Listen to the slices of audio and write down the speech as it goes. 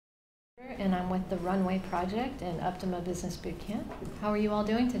And I'm with the Runway Project and Uptima Business Bootcamp. How are you all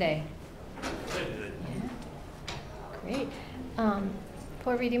doing today? Good. Yeah. Great.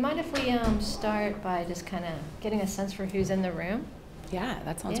 Purvi, do you mind if we start by just kind of getting a sense for who's in the room? Yeah,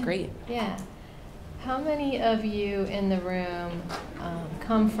 that sounds great. Yeah. How many of you in the room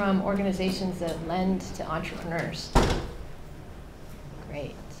come from organizations that lend to entrepreneurs?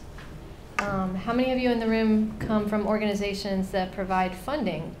 Great. How many of you in the room come from organizations that provide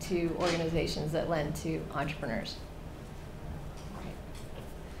funding to organizations that lend to entrepreneurs?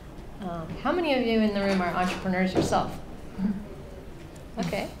 How many of you in the room are entrepreneurs yourself?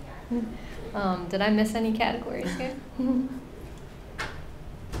 Okay. Did I miss any categories here? You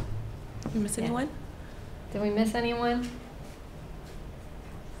miss anyone? Did we miss anyone?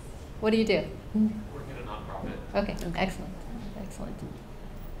 What do you do? Work at a nonprofit. Okay, excellent, excellent.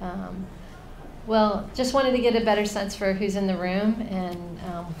 Well, just wanted to get a better sense for who's in the room, and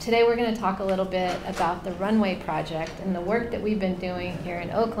today we're going to talk a little bit about the Runway Project and the work that we've been doing here in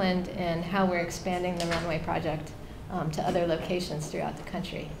Oakland and how we're expanding the Runway Project to other locations throughout the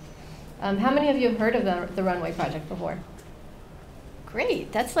country. How many of you have heard of the Runway Project before?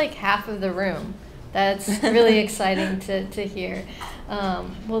 Great, that's like half of the room. That's really exciting to hear.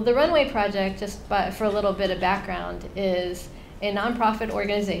 Well, the Runway Project, for a little bit of background, is a nonprofit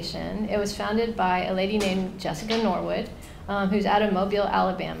organization. It was founded by a lady named Jessica Norwood, who's out of Mobile,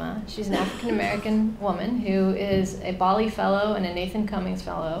 Alabama. She's an African-American woman who is a Bali Fellow and a Nathan Cummings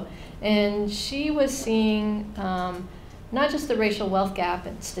Fellow. And she was seeing not just the racial wealth gap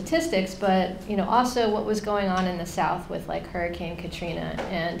and statistics, but also what was going on in the South with like Hurricane Katrina,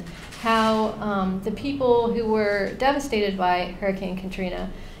 and how the people who were devastated by Hurricane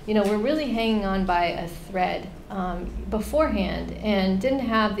Katrina were really hanging on by a thread beforehand and didn't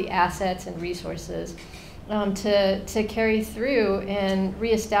have the assets and resources to carry through and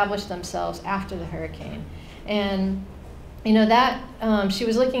reestablish themselves after the hurricane. And that she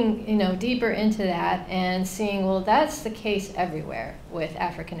was looking deeper into that and seeing, well, that's the case everywhere with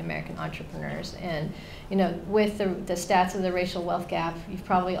African American entrepreneurs. And with the stats of the racial wealth gap, you've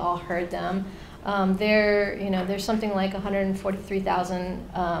probably all heard them. There's something like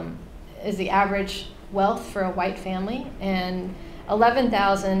 143,000 is the average wealth for a white family, and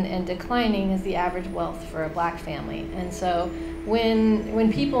 11,000 and declining is the average wealth for a black family. And so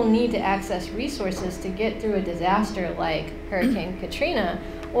when people need to access resources to get through a disaster like Hurricane Katrina,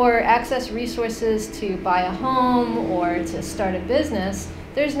 or access resources to buy a home or to start a business,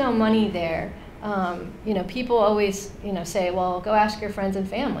 there's no money there. People always say, well, go ask your friends and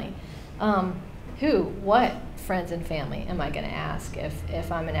family. Who, what friends and family am I going to ask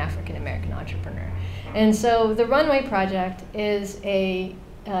if I'm an African American entrepreneur? And so the Runway Project is a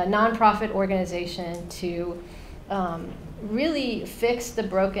nonprofit organization to really fix the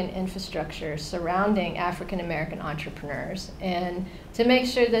broken infrastructure surrounding African American entrepreneurs, and to make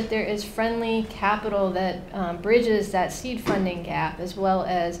sure that there is friendly capital that bridges that seed funding gap, as well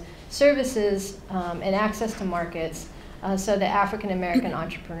as services and access to markets so that African American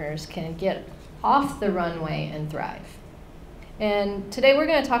entrepreneurs can get off the runway and thrive. And today we're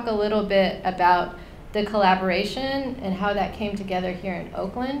going to talk a little bit about the collaboration and how that came together here in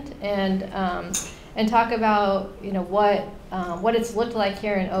Oakland, and talk about what it's looked like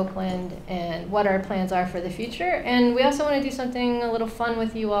here in Oakland and what our plans are for the future. And we also want to do something a little fun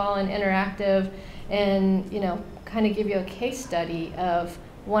with you all and interactive, and kind of give you a case study of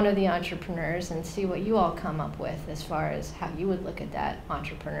one of the entrepreneurs and see what you all come up with as far as how you would look at that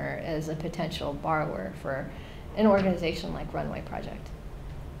entrepreneur as a potential borrower for an organization like Runway Project.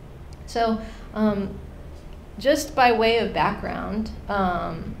 So just by way of background,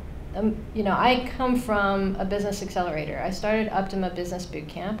 I come from a business accelerator. I started Uptima Business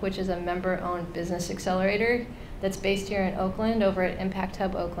Bootcamp, which is a member-owned business accelerator that's based here in Oakland over at Impact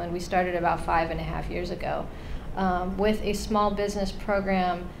Hub Oakland. We started about 5.5 years ago. With a small business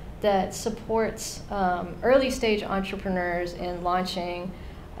program that supports early stage entrepreneurs in launching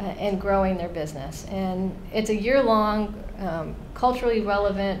and growing their business. And it's a year-long, culturally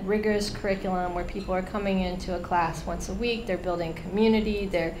relevant, rigorous curriculum where people are coming into a class once a week. They're building community,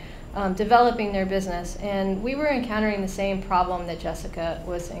 they're developing their business. And we were encountering the same problem that Jessica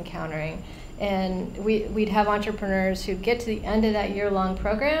was encountering. And we'd have entrepreneurs who'd get to the end of that year-long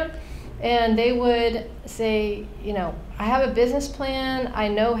program, and they would say, I have a business plan, I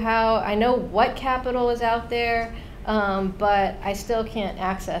know what capital is out there, but I still can't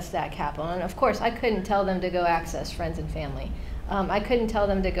access that capital. And of course, I couldn't tell them to go access friends and family. I couldn't tell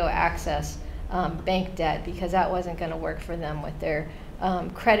them to go access bank debt, because that wasn't going to work for them with their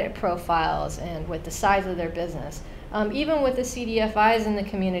credit profiles and with the size of their business. even with the CDFIs in the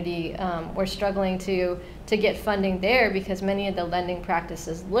community, we're struggling to get funding there because many of the lending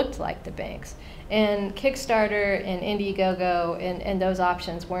practices looked like the banks. And Kickstarter and Indiegogo and those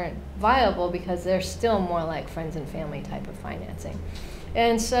options weren't viable because they're still more like friends and family type of financing.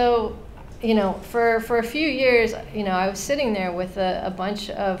 And so, for a few years, I was sitting there with a bunch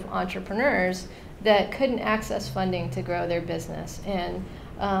of entrepreneurs that couldn't access funding to grow their business. And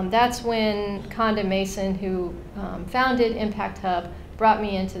that's when Conda Mason, who founded Impact Hub, brought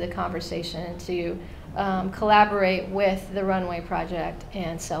me into the conversation to collaborate with the Runway Project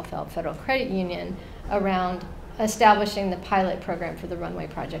and Self-Help Federal Credit Union around establishing the pilot program for the Runway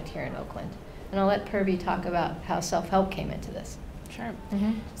Project here in Oakland. And I'll let Purvi talk about how Self-Help came into this. Sure.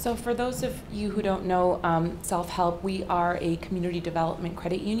 So for those of you who don't know Self-Help, we are a community development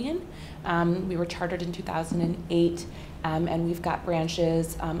credit union. We were chartered in 2008, and we've got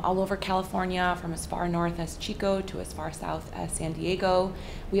branches all over California, from as far north as Chico to as far south as San Diego.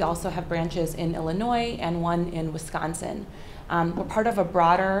 We also have branches in Illinois and one in Wisconsin. We're part of a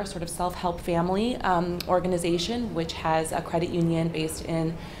broader sort of self-help family organization, which has a credit union based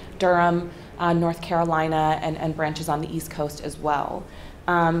in Durham, North Carolina, and branches on the East Coast as well.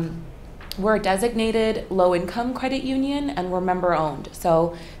 We're a designated low-income credit union, and we're member-owned.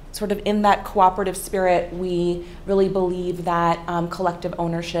 So sort of in that cooperative spirit, we really believe that collective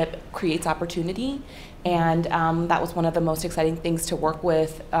ownership creates opportunity, and that was one of the most exciting things to work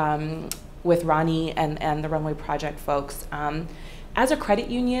with Rani and the Runway Project folks. As a credit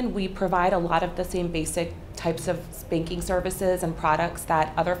union, we provide a lot of the same basic types of banking services and products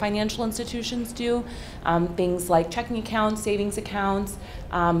that other financial institutions do. Things like checking accounts, savings accounts,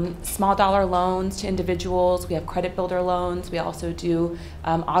 small dollar loans to individuals. We have credit builder loans. We also do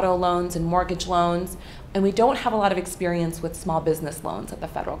auto loans and mortgage loans. And we don't have a lot of experience with small business loans at the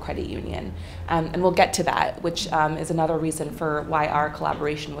Federal Credit Union. And we'll get to that, which is another reason for why our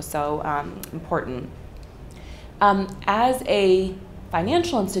collaboration was so important. As a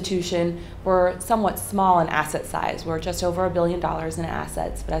financial institution, we're somewhat small in asset size. We're just over $1 billion in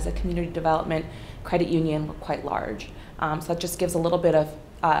assets, but as a community development credit union, we're quite large. So that just gives a little bit of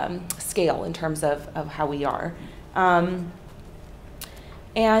scale in terms of how we are.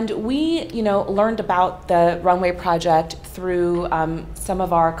 And we, learned about the Runway Project through some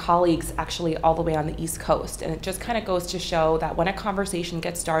of our colleagues actually all the way on the East Coast. And it just kind of goes to show that when a conversation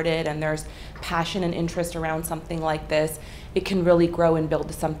gets started and there's passion and interest around something like this, it can really grow and build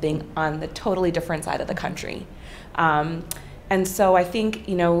to something on the totally different side of the country. And so I think,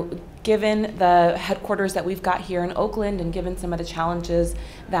 given the headquarters that we've got here in Oakland, and given some of the challenges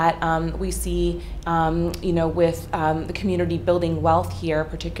that we see, with the community building wealth here,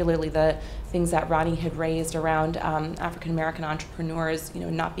 particularly the things that Rani had raised around African American entrepreneurs,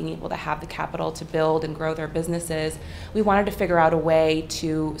 not being able to have the capital to build and grow their businesses, we wanted to figure out a way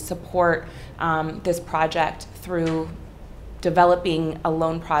to support this project through developing a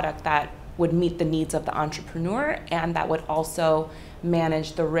loan product that would meet the needs of the entrepreneur and that would also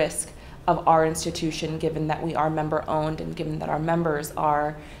manage the risk of our institution, given that we are member owned and given that our members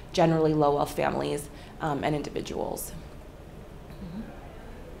are generally low wealth families and individuals.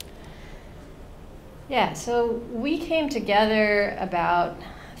 Yeah, so we came together about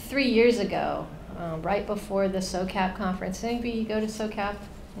 3 years ago, right before the SoCap conference. Maybe you go to SoCap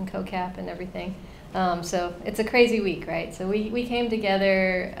and CoCap and everything. So it's a crazy week, right? So we came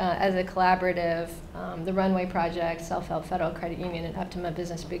together as a collaborative, the Runway Project, Self-Help Federal Credit Union, and Uptima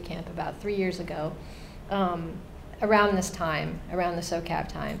Business Bootcamp about 3 years ago, around this time, around the SoCap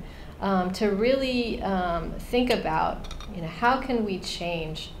time, to really think about, how can we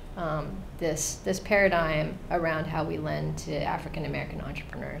change this paradigm around how we lend to African American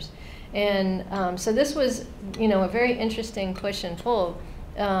entrepreneurs. And so this was, a very interesting push and pull.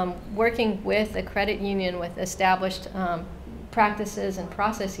 Working with a credit union with established practices and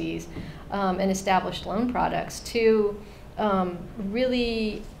processes and established loan products to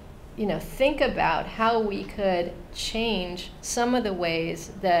really, think about how we could change some of the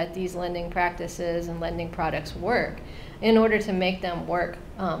ways that these lending practices and lending products work in order to make them work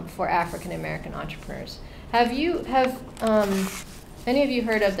for African American entrepreneurs. Have any of you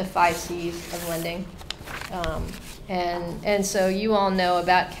heard of the 5 C's of lending? And so you all know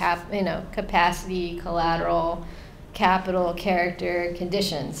about capacity, collateral, capital, character,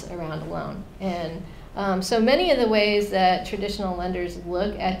 conditions around a loan. And so many of the ways that traditional lenders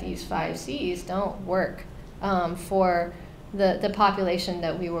look at these 5 C's don't work for the population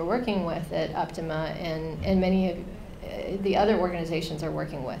that we were working with at Uptima and many of the other organizations are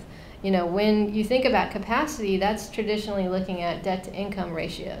working with. When you think about capacity, that's traditionally looking at debt to income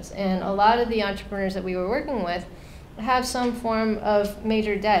ratios. And a lot of the entrepreneurs that we were working with have some form of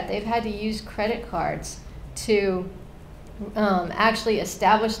major debt. They've had to use credit cards to actually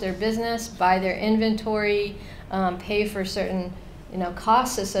establish their business, buy their inventory, pay for certain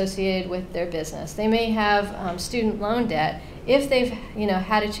costs associated with their business. They may have student loan debt. If they've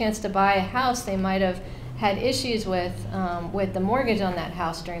had a chance to buy a house, they might have had issues with the mortgage on that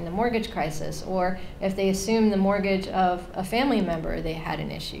house during the mortgage crisis, or if they assumed the mortgage of a family member, they had an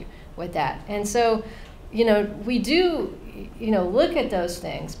issue with that. And so, we do, look at those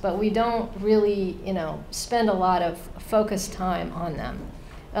things, but we don't really, spend a lot of focused time on them.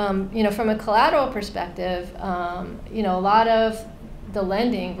 From a collateral perspective, a lot of the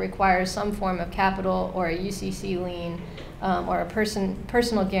lending requires some form of capital or a UCC lien or a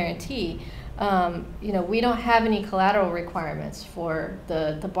personal guarantee. We don't have any collateral requirements for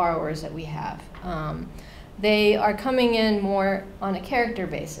the borrowers that we have. They are coming in more on a character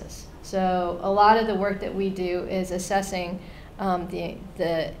basis. So a lot of the work that we do is assessing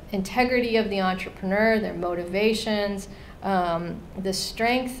the integrity of the entrepreneur, their motivations, the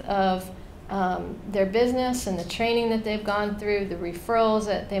strength of their business and the training that they've gone through, the referrals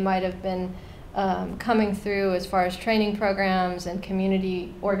that they might have been coming through as far as training programs and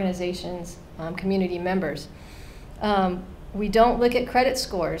community organizations, community members. We don't look at credit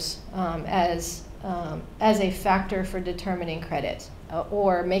scores as a factor for determining credit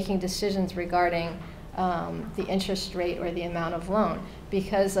or making decisions regarding the interest rate or the amount of loan,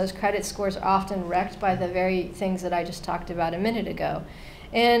 because those credit scores are often wrecked by the very things that I just talked about a minute ago.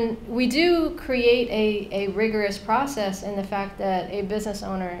 And we do create a rigorous process in the fact that a business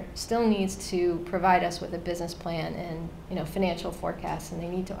owner still needs to provide us with a business plan and financial forecasts, and they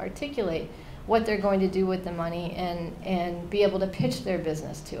need to articulate what they're going to do with the money and be able to pitch their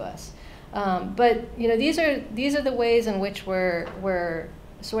business to us. But these are the ways in which we're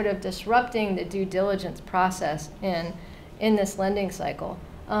sort of disrupting the due diligence process in this lending cycle.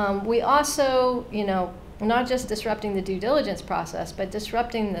 We also, not just disrupting the due diligence process, but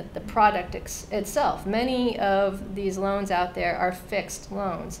disrupting the product itself. Many of these loans out there are fixed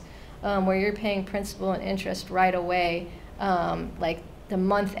loans, where you're paying principal and interest right away, like the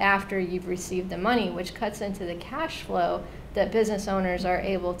month after you've received the money, which cuts into the cash flow that business owners are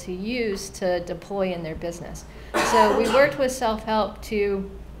able to use to deploy in their business. So we worked with Self-Help to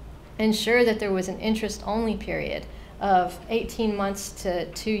ensure that there was an interest-only period of 18 months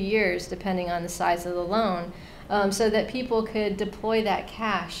to 2 years, depending on the size of the loan, so that people could deploy that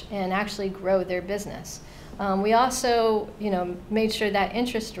cash and actually grow their business. We also, made sure that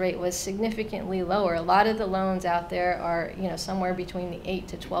interest rate was significantly lower. A lot of the loans out there are, somewhere between the 8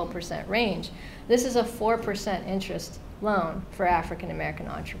 to 12% range. This is a 4% interest loan for African American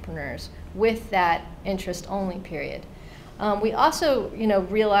entrepreneurs with that interest-only period. We also,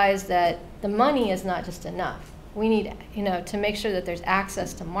 realized that the money is not just enough. We need, to make sure that there's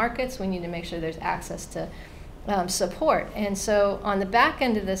access to markets. We need to make sure there's access to support. And so on the back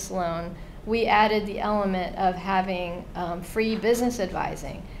end of this loan, we added the element of having free business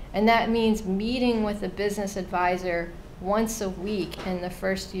advising. And that means meeting with a business advisor once a week in the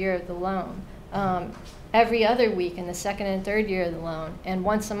first year of the loan, every other week in the second and third year of the loan, and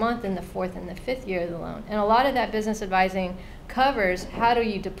once a month in the fourth and the fifth year of the loan. And a lot of that business advising covers how do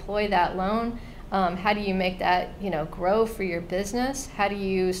you deploy that loan, how do you make that grow for your business, how do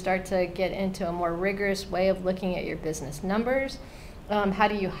you start to get into a more rigorous way of looking at your business numbers, how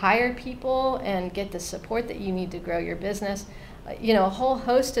do you hire people and get the support that you need to grow your business. A whole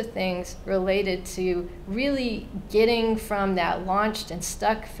host of things related to really getting from that launched and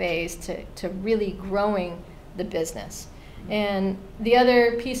stuck phase to really growing the business. And the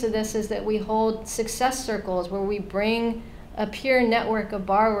other piece of this is that we hold success circles where we bring a peer network of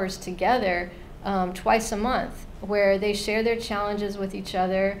borrowers together twice a month, where they share their challenges with each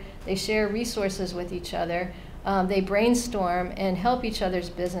other, they share resources with each other, they brainstorm and help each other's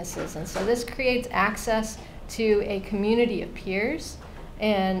businesses. And so this creates access to a community of peers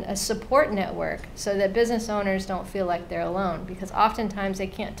and a support network so that business owners don't feel like they're alone, because oftentimes they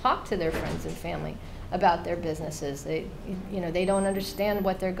can't talk to their friends and family about their businesses. They don't understand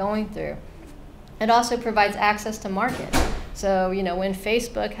what they're going through. It also provides access to markets. So, when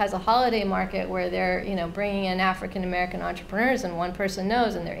Facebook has a holiday market where they're, bringing in African American entrepreneurs and one person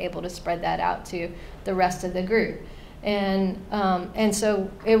knows, and they're able to spread that out to the rest of the group. And so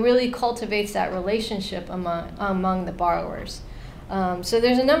it really cultivates that relationship among the borrowers. So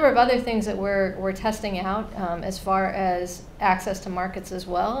there's a number of other things that we're testing out as far as access to markets as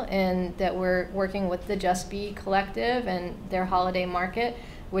well, and that we're working with the Just Be Collective and their holiday market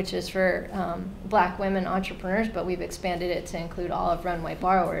which is for Black women entrepreneurs, but we've expanded it to include all of Runway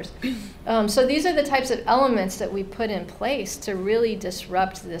borrowers. So these are the types of elements that we put in place to really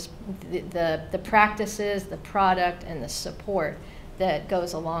disrupt the practices, the product, and the support that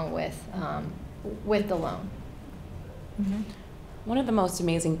goes along with the loan. Mm-hmm. One of the most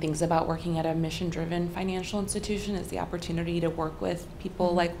amazing things about working at a mission-driven financial institution is the opportunity to work with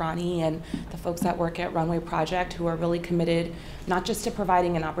people like Rani and the folks that work at Runway Project, who are really committed not just to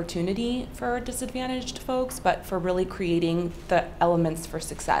providing an opportunity for disadvantaged folks, but for really creating the elements for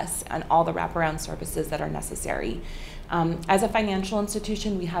success and all the wraparound services that are necessary. As a financial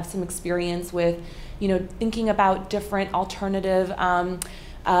institution, we have some experience with, thinking about different alternative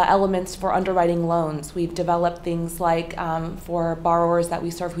elements for underwriting loans. We've developed things like for borrowers that we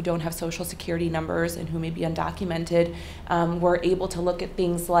serve who don't have social security numbers and who may be undocumented, we're able to look at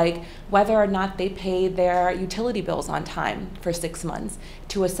things like whether or not they pay their utility bills on time for 6 months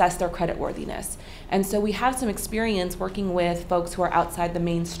to assess their creditworthiness. And so we have some experience working with folks who are outside the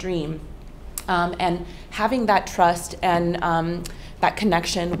mainstream, and having that trust and that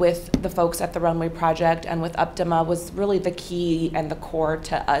connection with the folks at the Runway Project and with Uptima was really the key and the core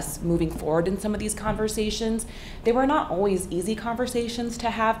to us moving forward in some of these conversations. They were not always easy conversations to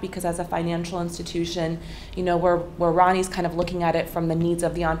have because as a financial institution, where Rani's kind of looking at it from the needs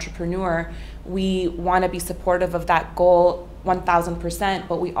of the entrepreneur, we want to be supportive of that goal 1,000%,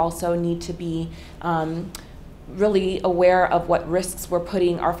 but we also need to be really aware of what risks we're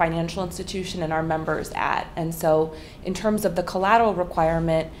putting our financial institution and our members at. And so in terms of the collateral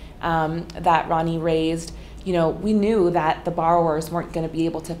requirement that Rani raised, we knew that the borrowers weren't going to be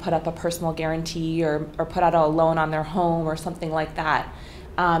able to put up a personal guarantee or put out a loan on their home or something like that.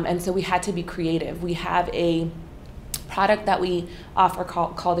 And so we had to be creative. We have a product that we offer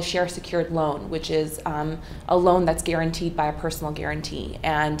called a share secured loan, which is a loan that's guaranteed by a personal guarantee.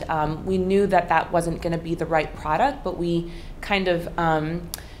 And we knew that that wasn't going to be the right product, but we kind of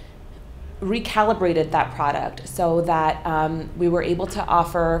recalibrated that product so that we were able to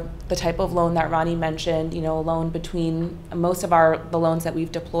offer the type of loan that Rani mentioned, a loan between most of the loans that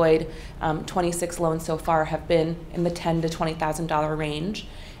we've deployed, 26 loans so far have been in the $10,000 to $20,000 range.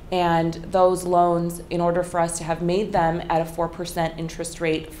 And those loans, in order for us to have made them at a 4% interest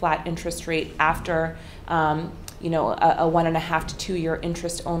rate, flat interest rate after a 1.5 to 2 year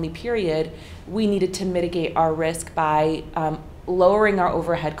interest only period, we needed to mitigate our risk by lowering our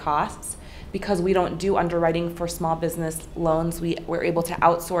overhead costs. Because we don't do underwriting for small business loans, we're able to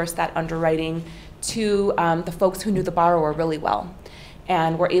outsource that underwriting to the folks who knew the borrower really well.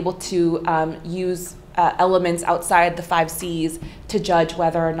 And we're able to use elements outside the 5 C's to judge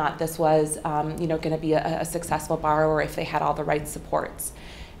whether or not this was going to be a successful borrower if they had all the right supports.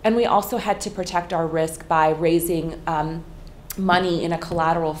 And we also had to protect our risk by raising money in a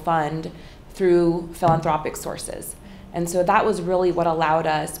collateral fund through philanthropic sources. And so that was really what allowed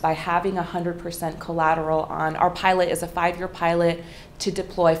us, by having 100% collateral on, our pilot is a 5-year pilot to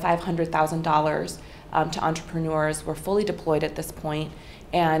deploy $500,000 to entrepreneurs. We're fully deployed at this point.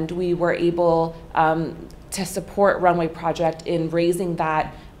 And we were able to support Runway Project in raising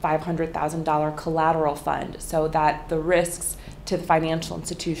that $500,000 collateral fund so that the risks to the financial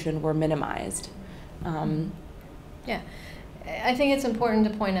institution were minimized. Yeah. I think it's important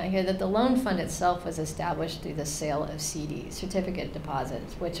to point out here that the loan fund itself was established through the sale of CDs, certificate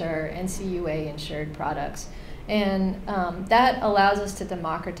deposits, which are NCUA insured products. And that allows us to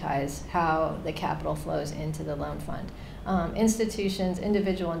democratize how the capital flows into the loan fund. Institutions,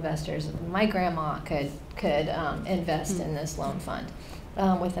 individual investors, my grandma could invest in this loan fund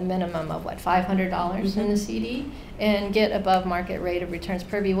with a minimum of $500 in the CD and get above market rate of returns.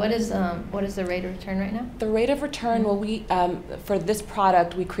 Purvi, what is the rate of return right now? The rate of return, well, we for this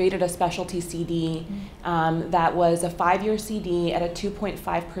product we created a specialty CD that was a 5-year CD at a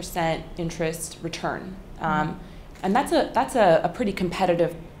 2.5% interest return, and that's a pretty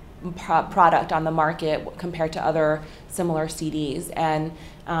competitive product on the market compared to other similar CDs. And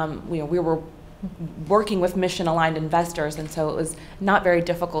we were working with mission-aligned investors, and so it was not very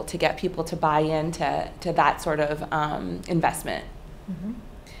difficult to get people to buy into that sort of investment. Mm-hmm.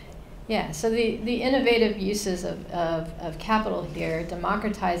 Yeah, so the innovative uses of capital here,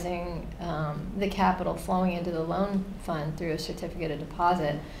 democratizing the capital flowing into the loan fund through a certificate of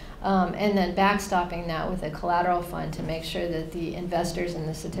deposit, and then backstopping that with a collateral fund to make sure that the investors in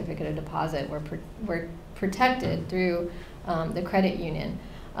the certificate of deposit were protected through the credit union.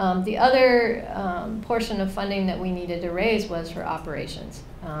 The other portion of funding that we needed to raise was for operations.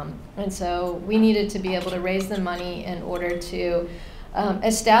 And so we needed to be able to raise the money in order to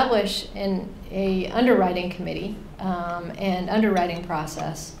establish a underwriting committee and underwriting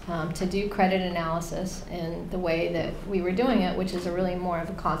process to do credit analysis in the way that we were doing it, which is a really more of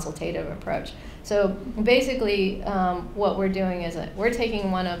a consultative approach. So basically what we're doing is we're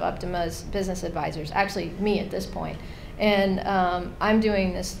taking one of Uptima's business advisors, actually me at this point, and I'm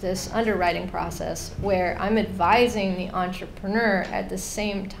doing this underwriting process where I'm advising the entrepreneur at the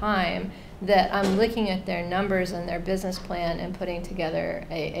same time that I'm looking at their numbers and their business plan and putting together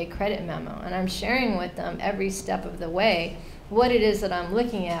a credit memo. And I'm sharing with them every step of the way what it is that I'm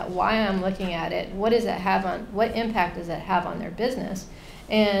looking at, why I'm looking at it, what impact does that have on their business,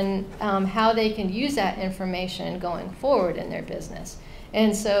 and how they can use that information going forward in their business.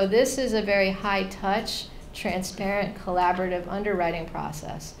 And so this is a very high touch, transparent, collaborative underwriting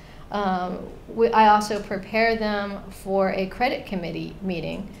process. I also prepare them for a credit committee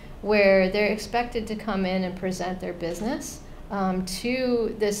meeting where they're expected to come in and present their business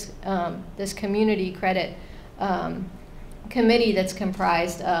to this community credit committee that's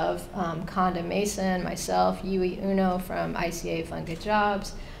comprised of Conda Mason, myself, Yui Uno from ICA Fund Good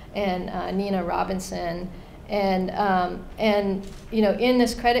Jobs, and Nina Robinson. And you know, in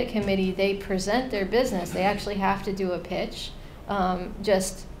this credit committee, they present their business. They actually have to do a pitch,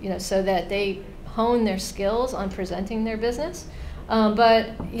 just so that they hone their skills on presenting their business.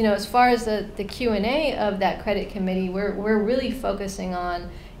 But as far as the Q&A of that credit committee, we're really focusing on,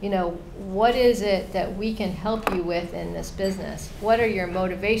 what is it that we can help you with in this business? What are your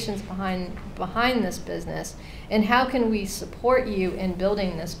motivations behind this business? And how can we support you in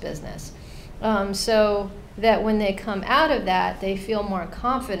building this business? So that when they come out of that, they feel more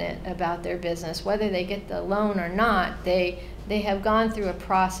confident about their business. Whether they get the loan or not, they have gone through a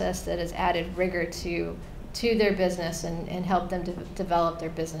process that has added rigor to their business and help them to develop their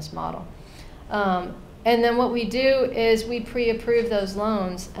business model. And then what we do is we pre-approve those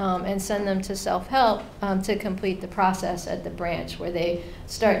loans and send them to Self-Help to complete the process at the branch, where they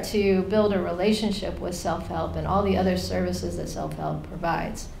start to build a relationship with Self-Help and all the other services that Self-Help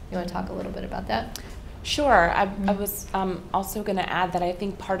provides. You want to talk a little bit about that? Sure. I was also going to add that I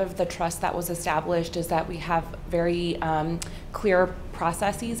think part of the trust that was established is that we have very clear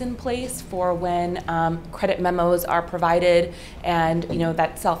processes in place for when credit memos are provided, and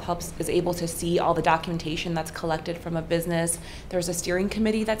that Self-Help is able to see all the documentation that's collected from a business. There's a steering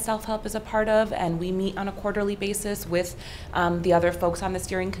committee that Self-Help is a part of, and we meet on a quarterly basis with the other folks on the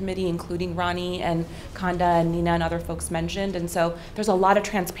steering committee, including Rani and Conda and Nina and other folks mentioned. And so there's a lot of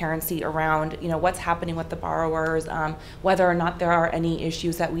transparency around what's happening with the borrowers, whether or not there are any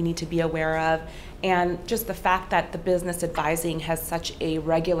issues that we need to be aware of. And just the fact that the business advising has such a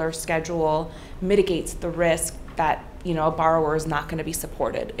regular schedule mitigates the risk that a borrower is not going to be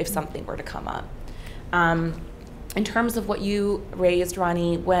supported if something were to come up. In terms of what you raised,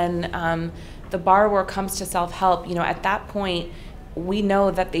 Rani, when the borrower comes to Self-Help, at that point we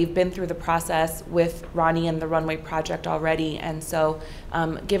know that they've been through the process with Rani and the Runway Project already, and so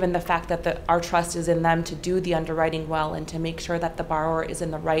given the fact that our trust is in them to do the underwriting well and to make sure that the borrower is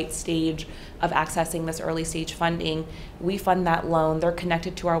in the right stage of accessing this early stage funding, we fund that loan. They're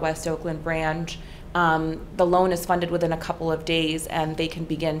connected to our West Oakland branch. The loan is funded within a couple of days, and they can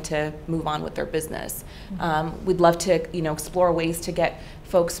begin to move on with their business. We'd love to explore ways to get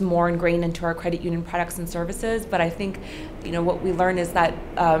folks more ingrained into our credit union products and services, but I think what we learn is that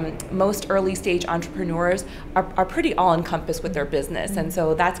most early stage entrepreneurs are pretty all encompassed with their business, and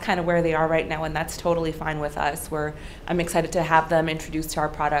so that's kind of where they are right now, and that's totally fine with us. I'm excited to have them introduced to our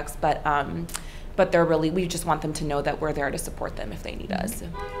products, but we just want them to know that we're there to support them if they need us.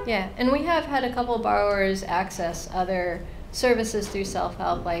 Yeah, and we have had a couple of borrowers access other services through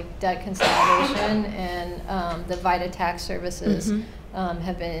Self-Help, like debt consolidation, and the Vita tax services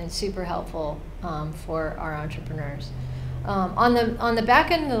have been super helpful for our entrepreneurs. On the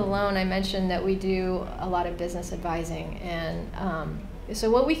back end of the loan, I mentioned that we do a lot of business advising, and so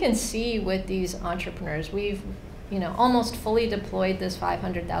what we can see with these entrepreneurs, we've almost fully deployed this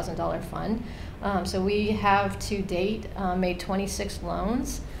 $500,000 fund. So we have to date made 26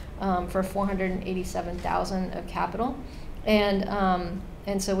 loans for $487,000 of capital, and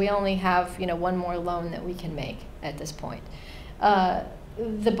so we only have one more loan that we can make at this point.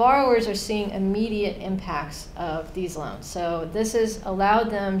 The borrowers are seeing immediate impacts of these loans. So this has allowed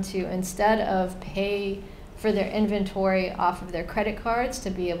them to, instead of pay for their inventory off of their credit cards, to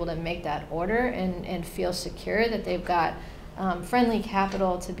be able to make that order and feel secure that they've got friendly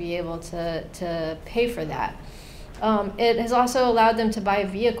capital to be able to pay for that. It has also allowed them to buy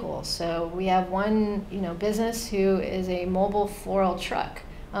vehicles. So we have one business who is a mobile floral truck.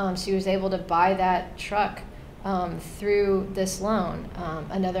 She was able to buy that truck through this loan.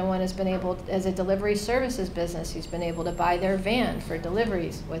 Another one has been able, as a delivery services business, who's been able to buy their van for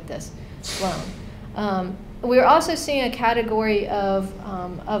deliveries with this loan. We're also seeing a category of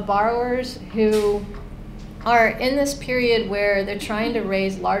borrowers who are in this period where they're trying to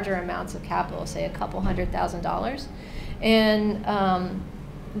raise larger amounts of capital, say a couple $100,000, and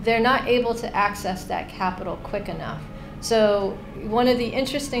they're not able to access that capital quick enough. So one of the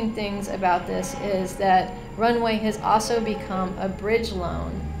interesting things about this is that Runway has also become a bridge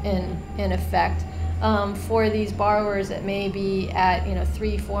loan in effect for these borrowers that may be at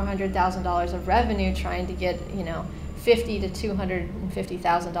 $300,000-$400,000 of revenue, trying to get $50,000 to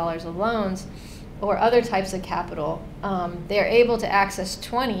 $250,000 of loans or other types of capital. They're able to access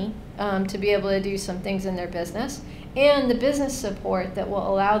 20 to be able to do some things in their business, and the business support that will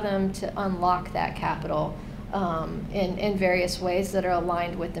allow them to unlock that capital in various ways that are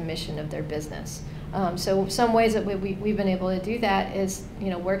aligned with the mission of their business. So some ways that we've been able to do that is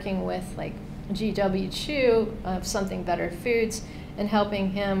working with like G.W. Chu of Something Better Foods and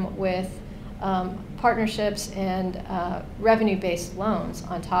helping him with partnerships and revenue-based loans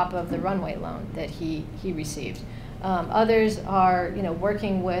on top of the Runway loan that he received. Others are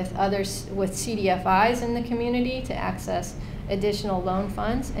working with CDFIs in the community to access additional loan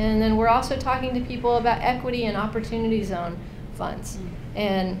funds, and then we're also talking to people about equity and opportunity zone funds.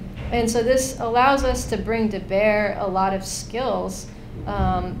 And so this allows us to bring to bear a lot of skills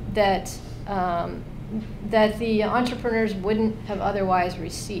that the entrepreneurs wouldn't have otherwise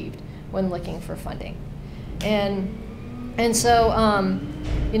received when looking for funding. And so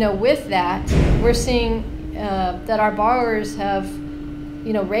with that, we're seeing that our borrowers have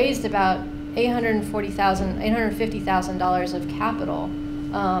raised about $850,000 of capital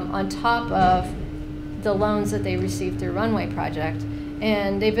on top of the loans that they received through Runway Project,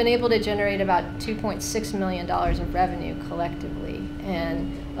 and they've been able to generate about $2.6 million of revenue collectively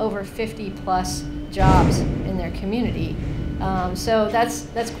and over 50 plus jobs in their community. So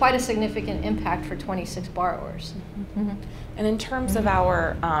that's quite a significant impact for 26 borrowers. Mm-hmm. And in terms of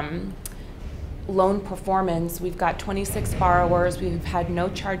our loan performance, we've got 26 borrowers. We've had no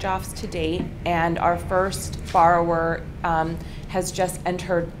charge-offs to date, and our first borrower has just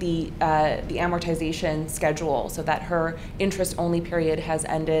entered the amortization schedule, so that her interest-only period has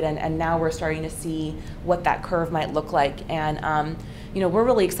ended, and now we're starting to see what that curve might look like. And we're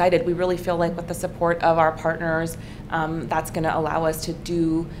really excited. We really feel like with the support of our partners, that's going to allow us to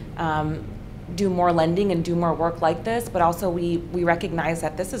do more lending and do more work like this, but also we recognize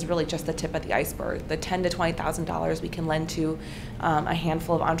that this is really just the tip of the iceberg. The $10,000 to $20,000 we can lend to a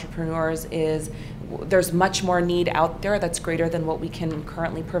handful of entrepreneurs there's much more need out there that's greater than what we can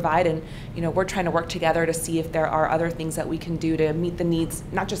currently provide, and we're trying to work together to see if there are other things that we can do to meet the needs,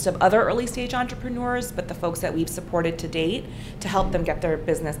 not just of other early stage entrepreneurs, but the folks that we've supported to date to help them get their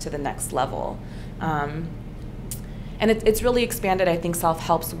business to the next level. And it's really expanded, I think,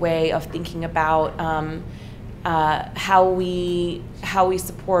 Self-Help's way of thinking about how we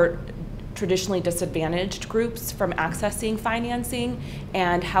support traditionally disadvantaged groups from accessing financing,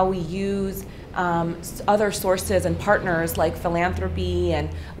 and how we use other sources and partners like philanthropy and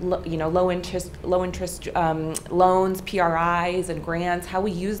low interest loans, PRIs, and grants. How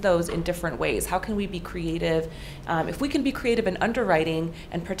we use those in different ways. How can we be creative? If we can be creative in underwriting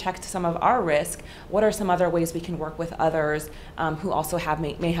and protect some of our risk, what are some other ways we can work with others who also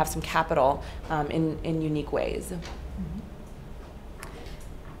may have some capital in unique ways?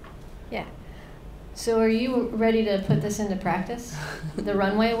 Yeah. So are you ready to put this into practice, the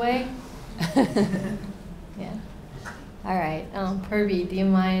Runway way? Yeah. All right. Purvi, do you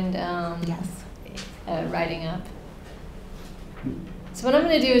mind Yes. writing up? So what I'm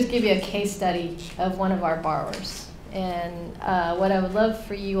going to do is give you a case study of one of our borrowers. And what I would love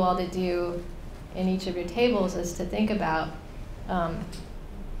for you all to do in each of your tables is to think about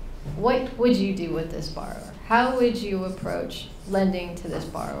what would you do with this borrower? How would you approach lending to this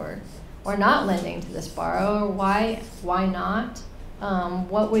borrower? Or not lending to this borrower? Why not?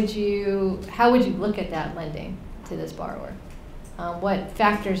 How would you look at that lending to this borrower? What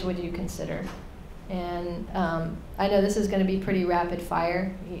factors would you consider? And I know this is going to be pretty rapid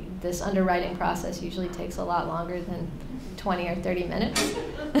fire. This underwriting process usually takes a lot longer than 20 or 30 minutes.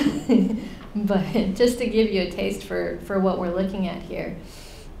 But just to give you a taste for what we're looking at here.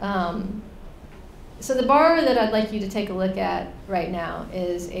 So the borrower that I'd like you to take a look at right now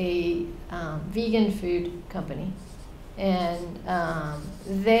is a vegan food company. And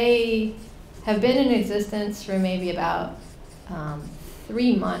they have been in existence for maybe about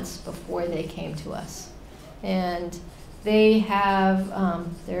 3 months before they came to us. And they have,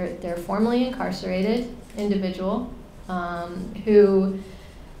 they're formerly incarcerated, individual who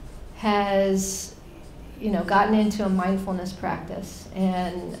has, gotten into a mindfulness practice,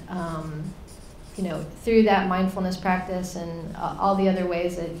 and through that mindfulness practice and all the other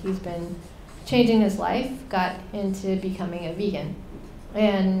ways that he's been changing his life, got into becoming a vegan.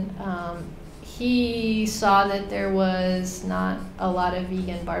 And he saw that there was not a lot of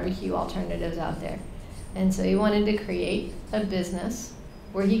vegan barbecue alternatives out there. And so he wanted to create a business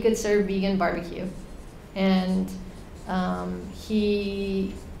where he could serve vegan barbecue. And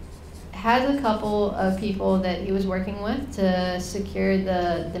he has a couple of people that he was working with to secure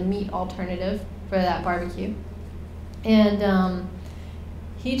the meat alternative for that barbecue. And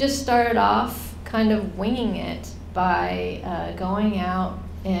he just started off kind of winging it by going out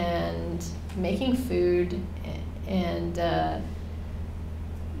and making food and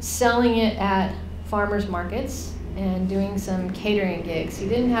selling it at farmers markets and doing some catering gigs. He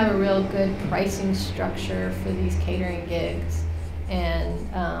didn't have a real good pricing structure for these catering gigs, and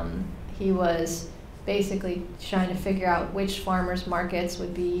he was basically trying to figure out which farmers markets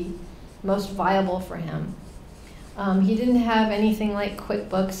would be most viable for him. He didn't have anything like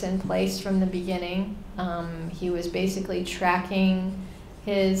QuickBooks in place from the beginning. He was basically tracking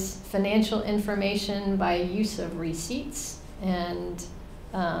his financial information by use of receipts, and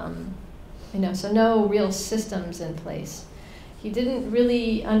so no real systems in place. He didn't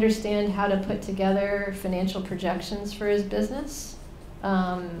really understand how to put together financial projections for his business.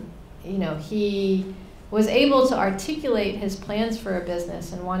 He was able to articulate his plans for a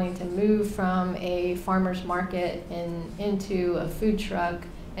business and wanting to move from a farmer's market into a food truck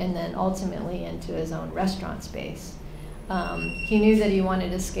and then ultimately into his own restaurant space. He knew that he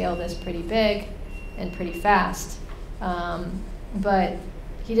wanted to scale this pretty big and pretty fast, but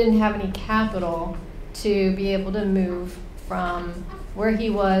he didn't have any capital to be able to move from where he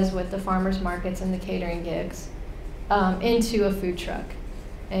was with the farmers markets and the catering gigs into a food truck.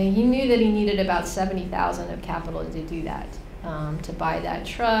 And he knew that he needed about $70,000 of capital to do that, to buy that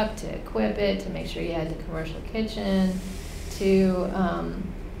truck, to equip it, to make sure he had the commercial kitchen, to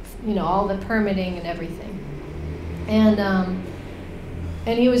all the permitting and everything.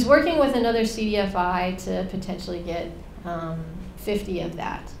 And he was working with another CDFI to potentially get 50 of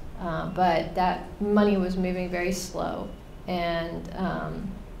that, but that money was moving very slow, and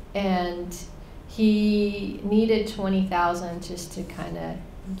he needed $20,000 just to kind of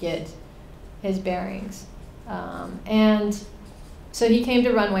get his bearings. And so he came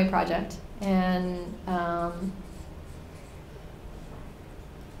to Runway Project. And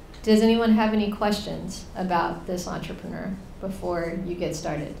does anyone have any questions about this entrepreneur before you get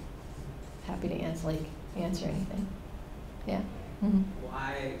started? Happy to answer anything. Yeah. Mm-hmm.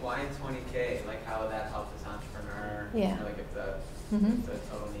 Why 20K? Like, how would that help this entrepreneur? Yeah. If the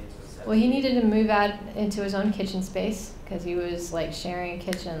total needs was 70. Well, he needed to move out into his own kitchen space because he was like sharing a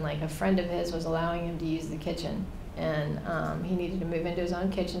kitchen. Like, a friend of his was allowing him to use the kitchen, and he needed to move into his own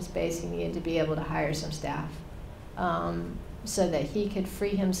kitchen space. He needed to be able to hire some staff so that he could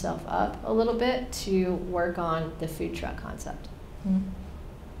free himself up a little bit to work on the food truck concept.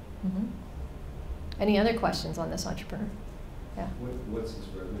 Mm-hmm. Mm-hmm. Any other questions on this entrepreneur? Yeah. What's his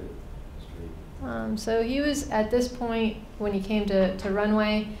revenue stream? So he was, at this point, when he came to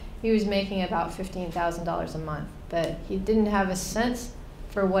Runway, he was making about $15,000 a month, but he didn't have a sense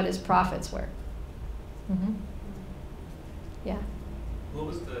for what his profits were. Mm-hmm. Yeah. What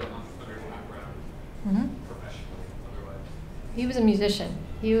was the entrepreneur's background professionally, otherwise? He was a musician.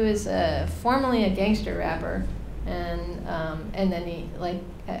 He was formerly a gangster rapper, and then he,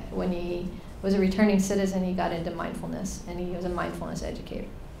 when he was a returning citizen, he got into mindfulness, and he was a mindfulness educator.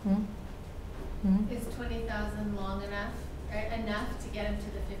 Mm-hmm. Mm-hmm. Is $20,000 long enough, or enough to get him to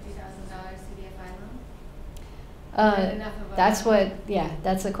the $50,000 CDFI loan?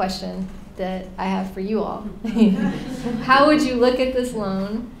 That's a question that I have for you all. How would you look at this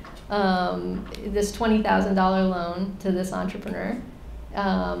loan, this $20,000 loan to this entrepreneur,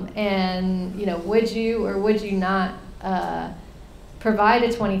 and would you or would you not provide a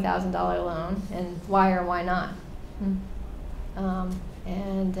 $20,000 loan, and why or why not?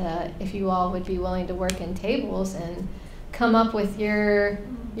 And if you all would be willing to work in tables and come up with your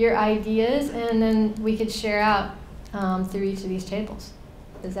ideas, and then we could share out through each of these tables.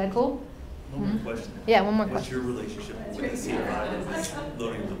 Is that cool? One more question. Yeah, one more What's question. your relationship with the CDFI that's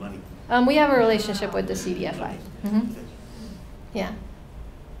loaning the money? We have a relationship with the CDFI. Mm-hmm. Yeah.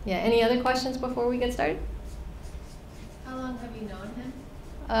 Yeah. Any other questions before we get started? How long have you known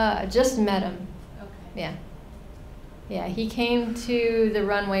him? Just met him. Okay. Yeah. Yeah, he came to the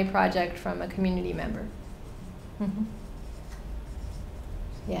Runway Project from a community member. Mm-hmm.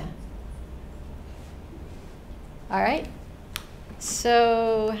 Yeah. All right.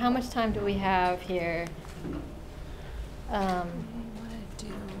 So how much time do we have here?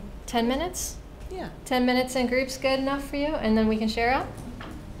 10 minutes? Yeah. 10 minutes in groups good enough for you? And then we can share out?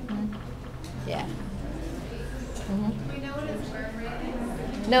 Yeah. Do we know what his burn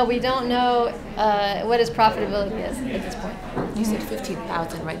rate is? No, we don't know what his profitability is at this point. You said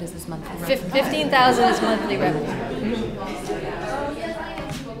 15,000, right? Is this monthly revenue? 15,000 is monthly revenue.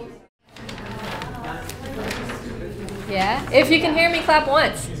 Yeah. If you can hear me, clap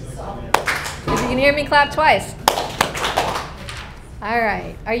once. If you can hear me, clap twice. All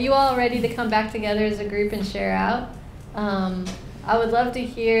right. Are you all ready to come back together as a group and share out? I would love to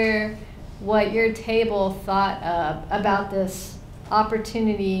hear what your table thought about this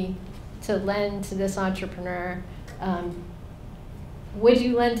opportunity to lend to this entrepreneur. Would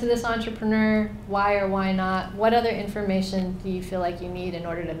you lend to this entrepreneur? Why or why not? What other information do you feel like you need in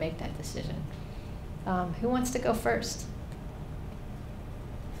order to make that decision? Who wants to go first?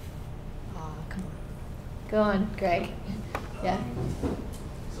 Oh, come on. Go on, Greg. Yeah.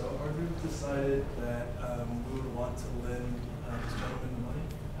 So our group decided that we would want to lend this gentleman the money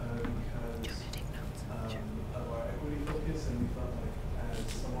because of our equity focus, and we felt like as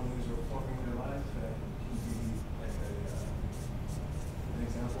someone who's reforming their life, that he'd be like an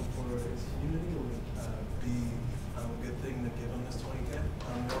example for his community. It would be a good thing to give him this 20K.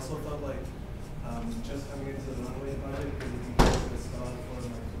 We also felt like just coming into the Runway Project, it would be good to spell out for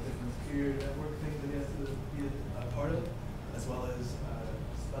like the different peer network things that he has to be a part of, as well as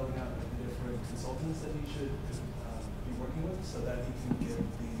spelling out like, the different consultants that he should be working with, so that he can get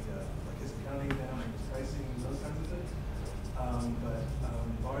the like his accounting down and his pricing and those kinds of things. But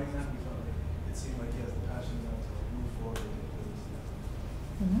barring that, we felt like it seemed like he has the passion now to like, move forward and get business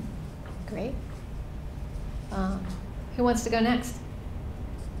done. Great. Who wants to go next?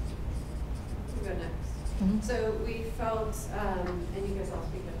 Go next. So we felt, and you guys all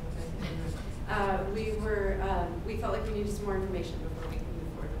speak up. We felt like we needed some more information before we could move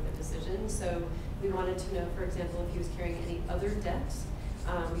forward with a decision. So we wanted to know, for example, if he was carrying any other debts.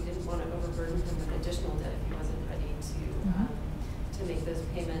 We didn't want to overburden him with additional debt if he wasn't ready to make those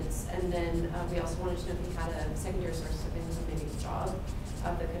payments. And then we also wanted to know if he had a secondary source of income, maybe a job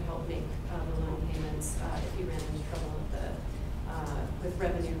that could help make the loan payments if he ran into trouble with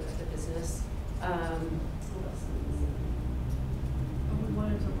revenue of the business.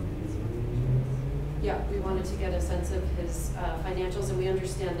 Yeah, we wanted to get a sense of his financials, and we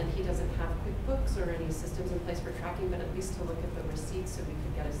understand that he doesn't have QuickBooks or any systems in place for tracking, but at least to look at the receipts so we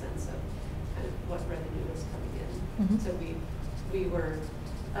could get a sense of kind of what revenue was coming in. So we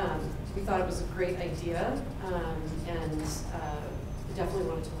thought it was a great idea, and definitely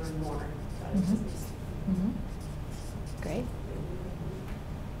wanted to learn more about his business. Great.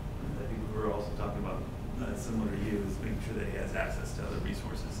 I think we were also talking about, similar to you, is making sure that he has access to other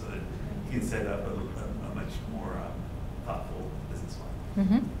resources so that he can set up a much more thoughtful business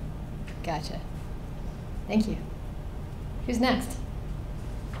plan. Gotcha. Thank you. Who's next?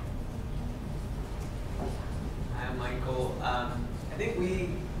 I'm Michael. I think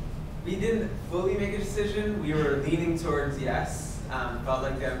we didn't fully make a decision. We were leaning towards yes. Felt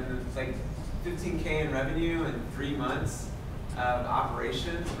like like 15K in revenue in 3 months of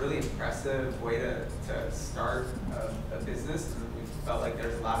operations. Really impressive way to start a business. And we felt like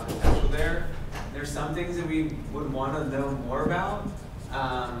there's a lot of potential there. There's some things that we would want to know more about.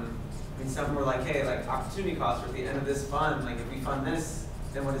 I mean, some were like, hey, like opportunity costs at the end of this fund. Like, if we fund this,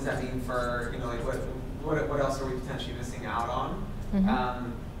 then what does that mean for, like what else are we potentially missing out on?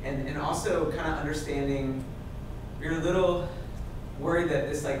 And also kind of understanding, we're a little worried that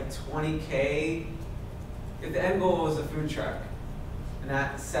this like 20K, if the end goal was a food truck, and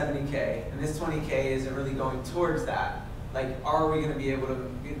that's 70K, and this 20K isn't really going towards that, like, are we going to be able to,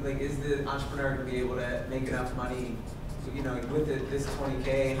 like, is the entrepreneur going to be able to make enough money, with this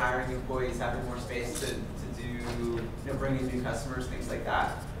 20K, hiring employees, having more space to do, bring in new customers, things like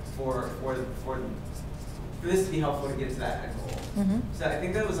that, for this to be helpful to get to that end goal. So I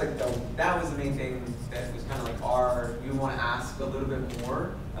think that was like that was the main thing that was kind of like we want to ask a little bit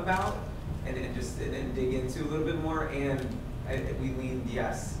more about and dig into a little bit more, and we leaned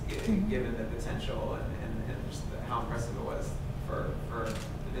yes, given the potential and just how impressive it was for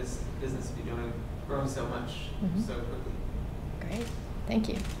the business to be growing so much so quickly. Great, thank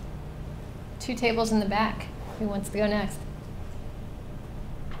you. 2 tables in the back. Who wants to go next?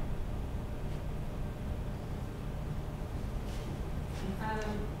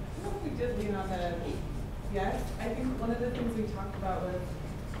 We did lean on the yes. I think one of the things we talked about was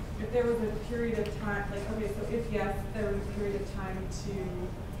if there was a period of time, like, okay, so if yes, there was a period of time to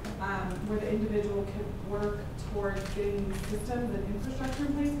where the individual could work towards getting these systems and infrastructure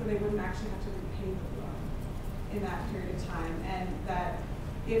in place where they wouldn't actually have to repay the loan in that period of time, and that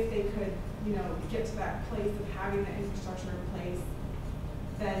if they could, you know, get to that place of having the infrastructure in place,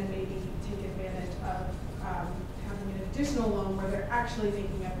 then maybe take advantage of having an additional loan where they're actually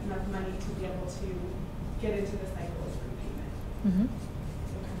making up enough money to be able to get into the cycle of repayment. Mm-hmm.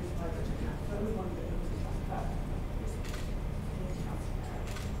 So kind of leveraging that. So that was one of the things we talked about.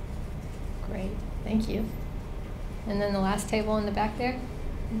 Great, thank you. And then the last table in the back there?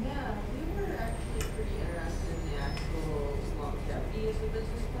 Yeah, we were actually pretty interested in the actual longevity of the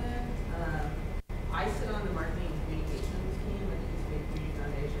business plan. I sit on the marketing and communications team at the East Community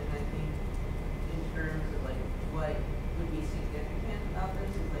Foundation. I think in terms of like what would be significant about this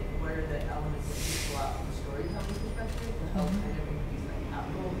is like what are the elements that people out from a storytelling perspective to help kind of increase like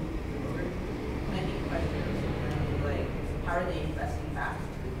capital moving forward. And I think questions around like how are they investing back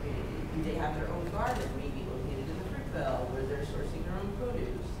into the community? Do they have their own garden, maybe located in the fruit belt, where they're sourcing their own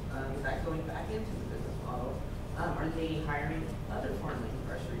produce? Is that going back into the business model? Are they hiring other farming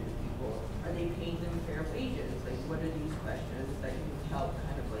incarcerated people? Are they paying them fair wages? Like, what are these questions that can help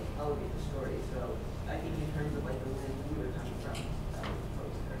kind of like elevate the story? So I think in terms of like the lens we were coming from, that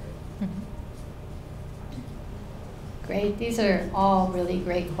was perfect. Mm-hmm. Great, these are all really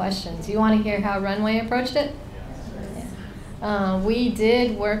great questions. You want to hear how Runway approached it? We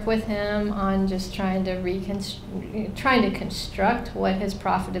did work with him on just trying to construct what his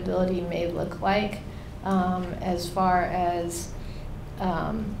profitability may look like, as far as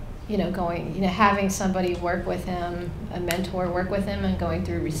having somebody work with him, a mentor work with him, and going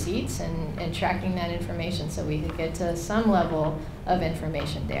through receipts and tracking that information so we could get to some level of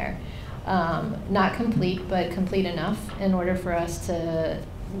information there. Not complete, but complete enough in order for us to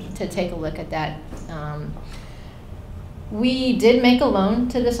take a look at that. We did make a loan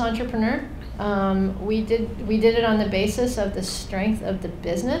to this entrepreneur. We did it on the basis of the strength of the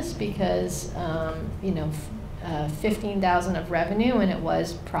business because $15,000 of revenue, and it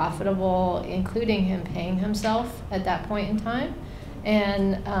was profitable, including him paying himself at that point in time,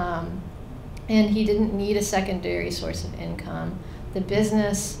 and he didn't need a secondary source of income. The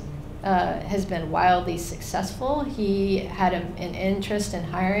business has been wildly successful. He had an interest in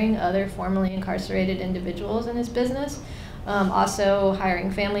hiring other formerly incarcerated individuals in his business, also hiring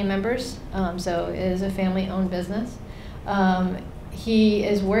family members, so it is a family-owned business. He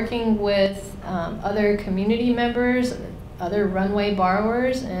is working with other community members, other Runway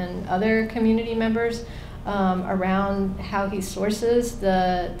borrowers, and other community members around how he sources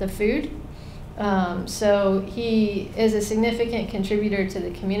the food. So he is a significant contributor to the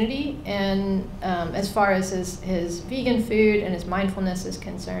community, and as far as his vegan food and his mindfulness is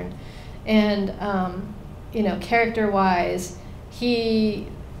concerned. And character-wise, he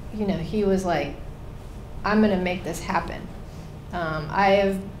was like, I'm going to make this happen.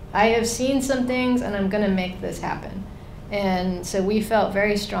 I have seen some things, and I'm going to make this happen. And so we felt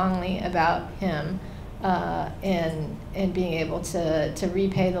very strongly about him and being able to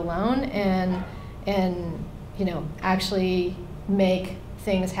repay the loan and actually make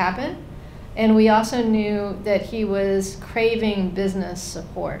things happen. And we also knew that he was craving business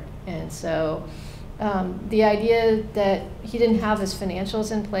support. And so the idea that he didn't have his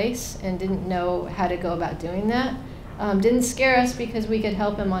financials in place and didn't know how to go about doing that didn't scare us because we could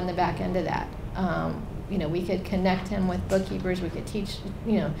help him on the back end of that. We could connect him with bookkeepers. We could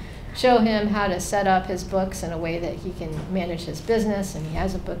show him how to set up his books in a way that he can manage his business, and he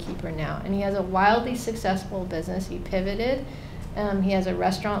has a bookkeeper now. And he has a wildly successful business. He pivoted. He has a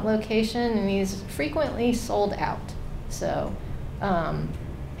restaurant location, and he's frequently sold out. So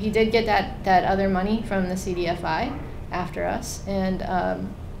he did get that other money from the CDFI after us, and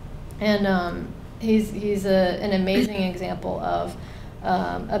he's an amazing example of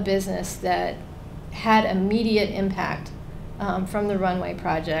a business that had immediate impact from the Runway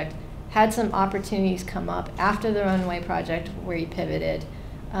Project, had some opportunities come up after the Runway Project where he pivoted,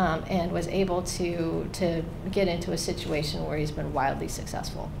 and was able to get into a situation where he's been wildly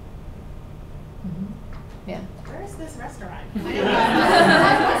successful. Mm-hmm. Yeah. Where is this restaurant?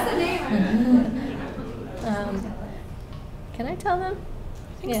 What's the name? Can I tell them?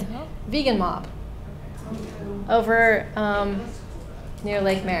 I think so. Vegan Mob. Over near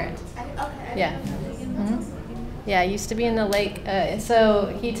Lake Merritt. Yeah. Mm-hmm. Yeah, it used to be in the lake. So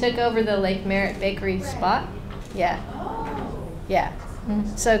he took over the Lake Merritt Bakery spot. Yeah. Yeah.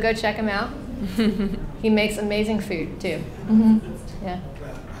 Mm-hmm. So go check him out. He makes amazing food too. Mm-hmm. Yeah.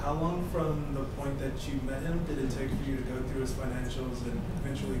 How long from the point that you met him did it take for you to go through his financials and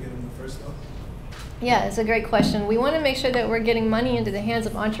eventually get him the first loan? Yeah, it's a great question. We want to make sure that we're getting money into the hands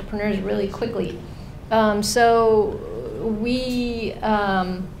of entrepreneurs really quickly. So we,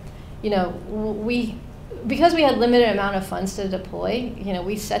 because we had limited amount of funds to deploy,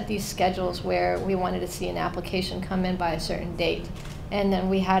 we set these schedules where we wanted to see an application come in by a certain date. And then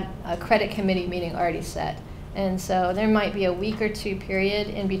we had a credit committee meeting already set. And so there might be a week or two period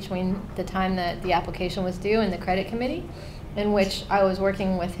in between the time that the application was due and the credit committee, in which I was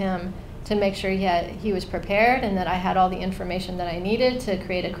working with him to make sure he was prepared and that I had all the information that I needed to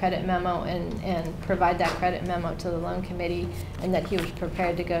create a credit memo and provide that credit memo to the loan committee, and that he was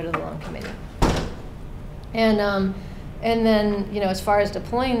prepared to go to the loan committee. And then, as far as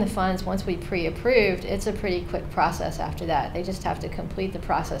deploying the funds, once we pre-approved, it's a pretty quick process after that. They just have to complete the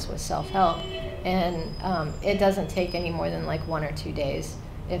process with self-help, and it doesn't take any more than like 1 or 2 days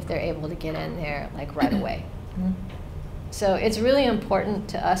if they're able to get in there like right away. Mm-hmm. So it's really important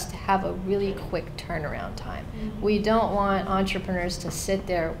to us to have a really quick turnaround time. Mm-hmm. We don't want entrepreneurs to sit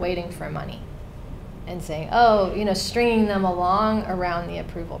there waiting for money and saying, oh, stringing them along around the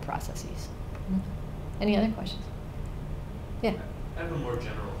approval processes. Mm-hmm. Any other questions? Yeah. I have a more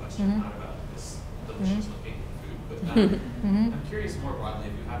general question, mm-hmm. not about this delicious looking food, but mm-hmm. I'm curious more broadly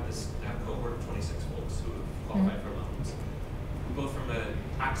if you have this now cohort of 26 folks who have qualified for loans, both from an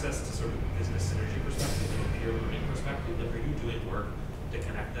access to sort of business synergy perspective and a peer learning perspective. Like, are you doing work to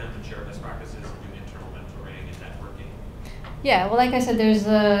connect them and share best practices and do internal mentoring and networking? Yeah, well, like I said, there's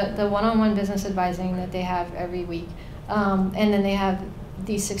the one-on-one business advising that they have every week. And then they have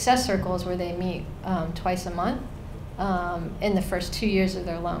these success circles where they meet twice a month in the first 2 years of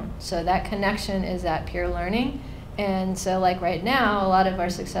their loan. So that connection is that peer learning. And so like right now, a lot of our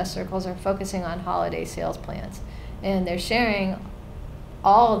success circles are focusing on holiday sales plans. And they're sharing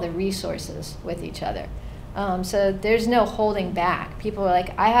all the resources with each other. So there's no holding back. People are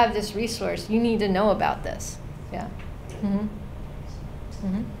like, I have this resource. You need to know about this. Yeah. Mm-hmm.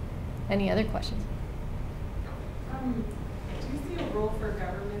 Mm-hmm. Any other questions? Do you see a role for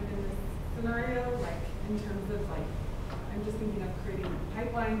government in this scenario? Like, in terms of, like, I'm just thinking of creating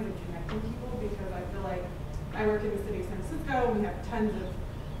pipelines and connecting people, because I feel like I work in the city of San Francisco, and we have tons of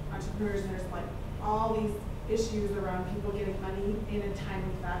entrepreneurs, and there's, like, all these issues around people getting money in a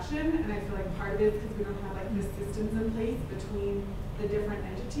timely fashion, and I feel like part of it is because we don't have like the systems in place between the different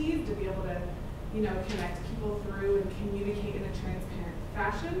entities to be able to, connect people through and communicate in a transparent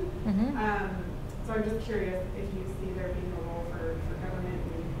fashion. Mm-hmm. So I'm just curious if you see there being a role for government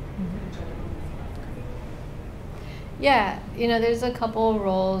in general in this process. Yeah, there's a couple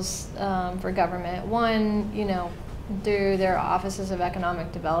roles for government. One, through their offices of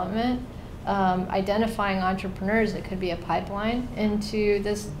economic development. Identifying entrepreneurs that could be a pipeline into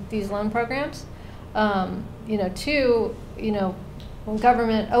these loan programs. Two, when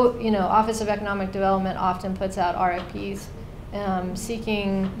government, Office of Economic Development often puts out RFPs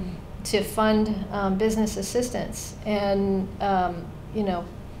seeking to fund business assistance, and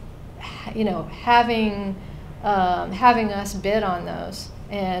having us bid on those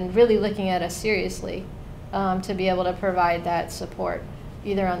and really looking at us seriously to be able to provide that support,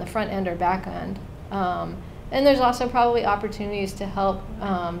 either on the front end or back end. And there's also probably opportunities to help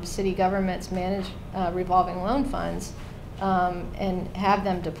city governments manage revolving loan funds and have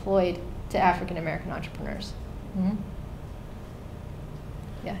them deployed to African American entrepreneurs. Mm-hmm.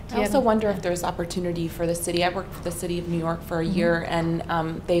 Yeah. I also wonder if there's opportunity for the city. I worked for the city of New York for a year, and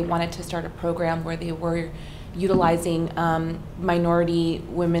they wanted to start a program where they were utilizing minority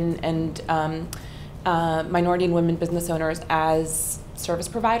women and women business owners as service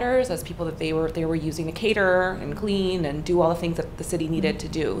providers, as people that they were using to cater and clean and do all the things that the city needed to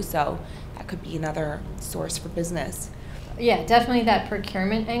do. So that could be another source for business. Yeah, definitely that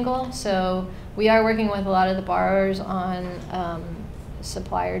procurement angle. So we are working with a lot of the borrowers on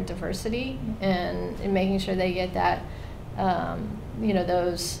supplier diversity and making sure they get that,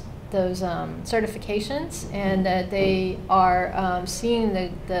 those certifications, and that they are seeing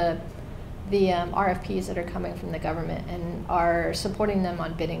the RFPs that are coming from the government and are supporting them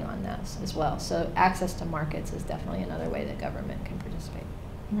on bidding on those as well. So access to markets is definitely another way that government can participate.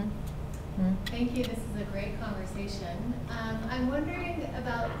 Mm-hmm. Mm-hmm. Thank you. This is a great conversation. I'm wondering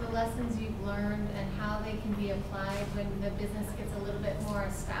about the lessons you've learned and how they can be applied when the business gets a little bit more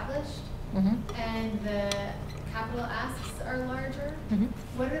established and the capital asks are larger.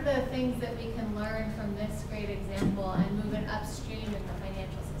 What are the things that we can learn from this great example and move it upstream in the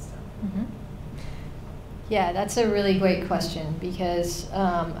financial system? Yeah, that's a really great question, because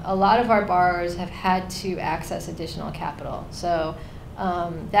a lot of our borrowers have had to access additional capital. So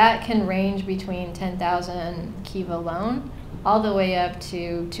That can range between 10,000 Kiva loan all the way up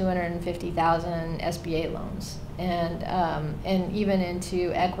to 250,000 SBA loans, and even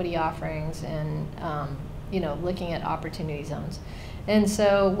into equity offerings and looking at opportunity zones. And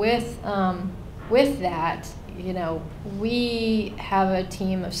so with that, we have a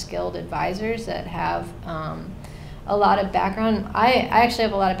team of skilled advisors that have a lot of background. I actually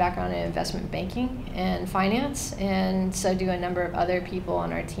have a lot of background in investment banking and finance, and so do a number of other people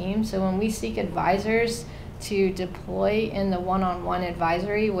on our team. So when we seek advisors to deploy in the one-on-one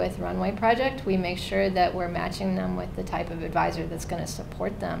advisory with Runway Project, we make sure that we're matching them with the type of advisor that's going to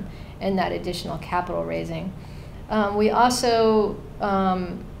support them in that additional capital raising. We also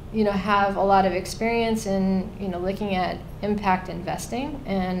have a lot of experience in looking at impact investing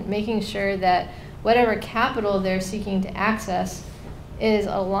and making sure that whatever capital they're seeking to access is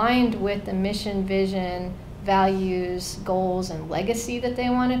aligned with the mission, vision, values, goals, and legacy that they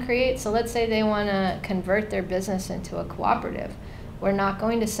want to create. So let's say they want to convert their business into a cooperative. We're not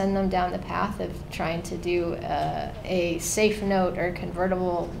going to send them down the path of trying to do a safe note or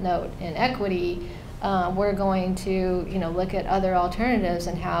convertible note in equity. We're going to look at other alternatives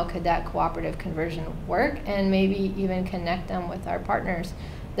and how could that cooperative conversion work, and maybe even connect them with our partners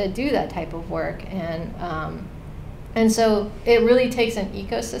that do that type of work. And so it really takes an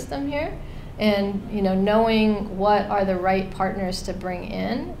ecosystem here, and knowing what are the right partners to bring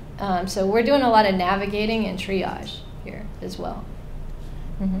in. So we're doing a lot of navigating and triage here as well.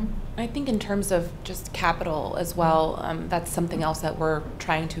 Mm-hmm. I think in terms of just capital as well, that's something else that we're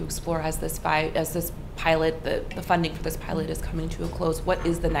trying to explore as this pilot, the funding for this pilot is coming to a close. What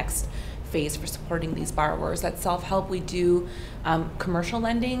is the next phase for supporting these borrowers? At Self-Help, we do commercial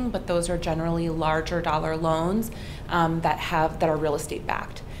lending, but those are generally larger dollar loans that are real estate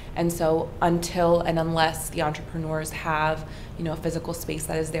backed. And so until and unless the entrepreneurs have a physical space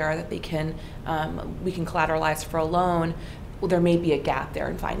that is there that they can we can collateralize for a loan, well, there may be a gap there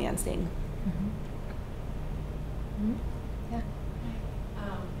in financing. Mm-hmm. Mm-hmm. Yeah.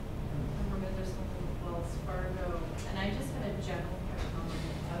 I'm Ramindra with Wells Fargo, and I just had a general question on it.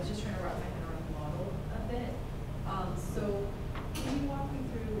 I was just trying to wrap my head around the model a bit. So can you walk me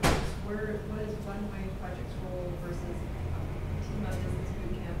through what is Runway Project's role versus Uptima Business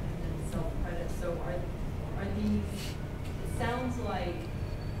Bootcamp and then self-credit? So are these, it sounds like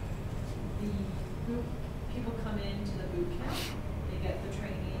the group people come into the boot camp, they get the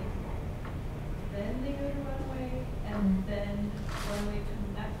training, then they go to Runway, and then Runway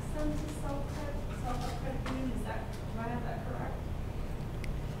connects them to self-help credit union. Do I have that correct?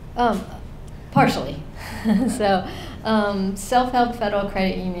 Partially. So Self-Help Federal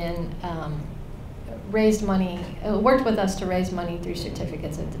Credit Union raised money, worked with us to raise money through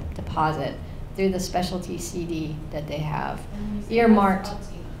certificates of deposit through the specialty CD that they have earmarked.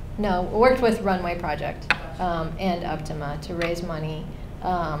 No, worked with Runway Project and Uptima to raise money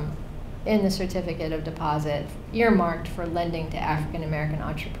in the certificate of deposit earmarked for lending to African American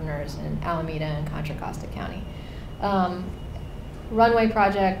entrepreneurs in Alameda and Contra Costa County. Runway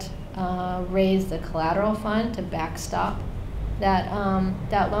Project raised a collateral fund to backstop that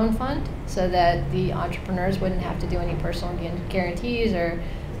loan fund, so that the entrepreneurs wouldn't have to do any personal guarantees or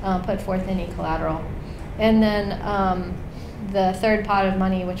put forth any collateral. And then the third pot of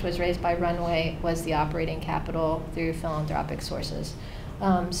money, which was raised by Runway, was the operating capital through philanthropic sources.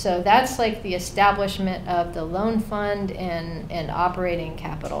 So that's like the establishment of the loan fund and operating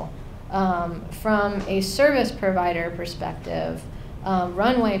capital. From a service provider perspective,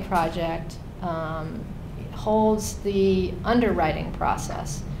 Runway Project holds the underwriting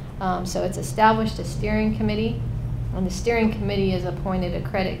process. So it's established a steering committee, and the steering committee has appointed a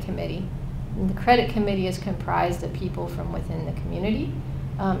credit committee. And the credit committee is comprised of people from within the community,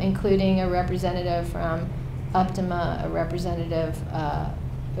 including a representative from Uptima, a representative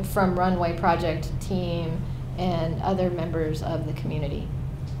from Runway Project team, and other members of the community.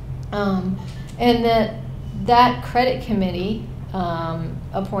 And that credit committee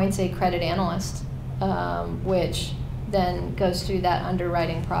appoints a credit analyst, which then goes through that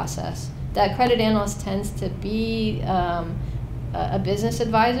underwriting process. That credit analyst tends to be a business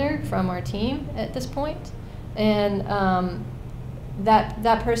advisor from our team at this point, and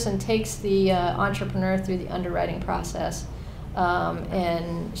that person takes the entrepreneur through the underwriting process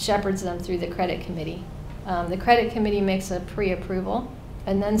and shepherds them through the credit committee. The credit committee makes a pre-approval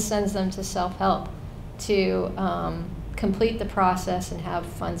and then sends them to Self-Help to complete the process and have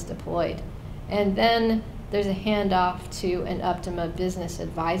funds deployed. And then there's a handoff to an Uptima business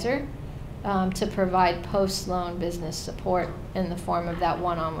advisor to provide post-loan business support in the form of that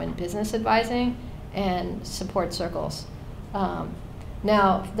one-on-one business advising and support circles.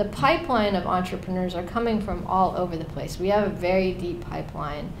 Now, the pipeline of entrepreneurs are coming from all over the place. We have a very deep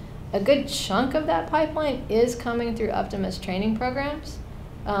pipeline. A good chunk of that pipeline is coming through Uptima's training programs,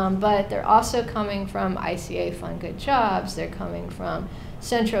 but they're also coming from ICA Fund Good Jobs. They're coming from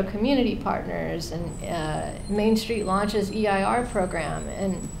Central Community Partners and Main Street Launches EIR program,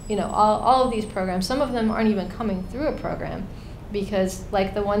 and all of these programs. Some of them aren't even coming through a program, because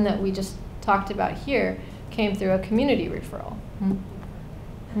like the one that we just talked about here came through a community referral. Mm-hmm.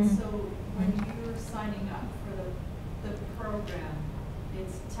 And so when you're signing up for the program,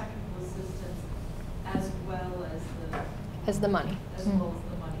 it's technical assistance as well as the money. As well as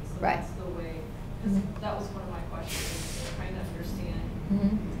the money. So right. That's the way, because that was one of my questions, trying to understand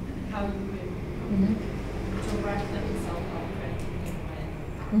how you would direct them to self-help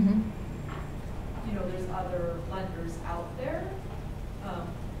training when there's other lenders out there.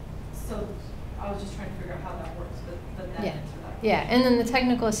 So I was just trying to figure out how that works, but that answered that. Yeah, and then the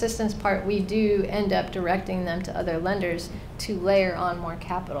technical assistance part, we do end up directing them to other lenders to layer on more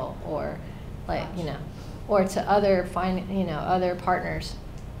capital, or or to other other partners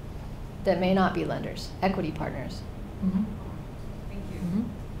that may not be lenders, equity partners. Thank you.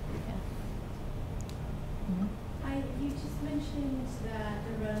 Hi, you just mentioned that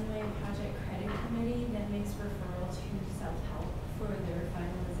the Runway Project Credit Committee that makes referral to self-help for their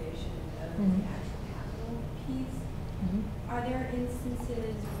finalization of the actual capital piece. Are there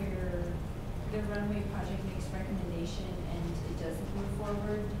instances where the Runway Project makes recommendation and it doesn't move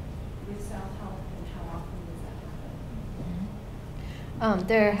forward with self-help, and how often does that happen?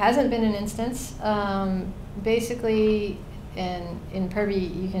 There hasn't been an instance. Basically, and in Purvi,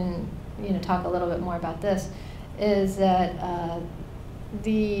 you can talk a little bit more about this, is that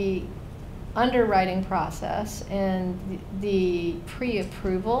the underwriting process and the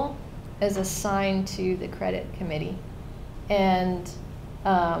pre-approval is assigned to the credit committee. And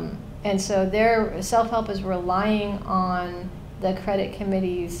so their self-help is relying on the credit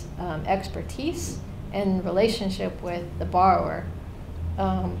committee's expertise and relationship with the borrower.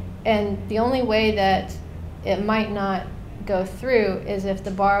 And the only way that it might not go through is if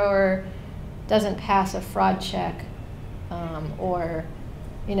the borrower doesn't pass a fraud check, or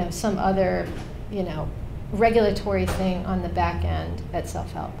some other regulatory thing on the back end at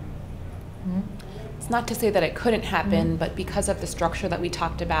self-help. It's not to say that it couldn't happen, but because of the structure that we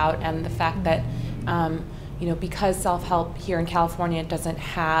talked about and the fact that, because self-help here in California doesn't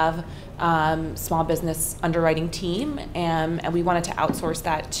have small business underwriting team, and we wanted to outsource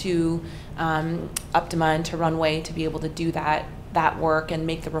that to Uptima and to Runway to be able to do that work and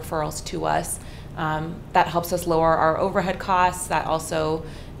make the referrals to us. That helps us lower our overhead costs. That also,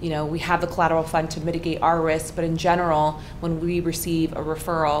 we have the collateral fund to mitigate our risk, but in general, when we receive a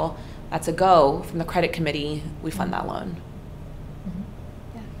referral, that's a go from the credit committee, we fund that loan.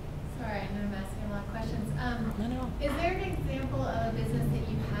 Yeah. Sorry, I know I'm asking a lot of questions. No. Is there an example of a business that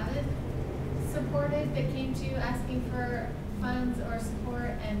you haven't supported that came to you asking for funds or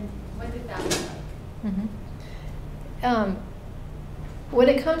support, and what did that look like? When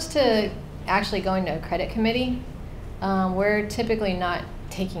it comes to actually going to a credit committee, we're typically not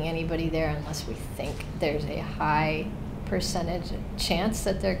taking anybody there unless we think there's a high percentage chance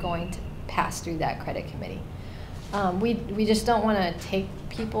that they're going to pass through that credit committee. We just don't want to take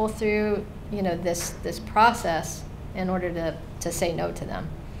people through this process in order to say no to them.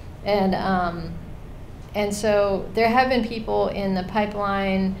 And so there have been people in the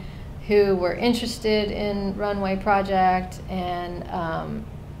pipeline who were interested in Runway Project, and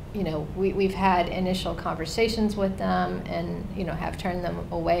we've had initial conversations with them, and have turned them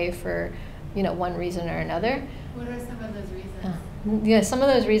away for one reason or another. What are some of those reasons? Some of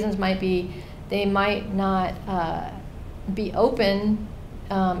those reasons might be they might not be open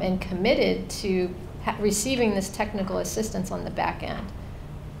and committed to receiving this technical assistance on the back end,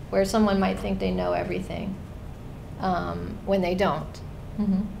 where someone might think they know everything when they don't.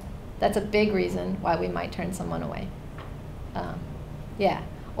 That's a big reason why we might turn someone away.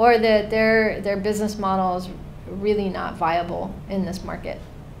 Or that their business model is really not viable in this market.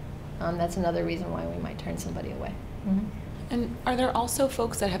 That's another reason why we might turn somebody away. And are there also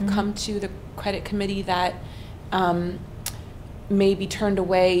folks that have come to the credit committee that may be turned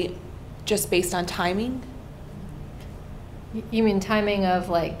away just based on timing? You mean timing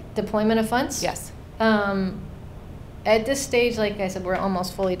of deployment of funds? Yes. At this stage, like I said, we're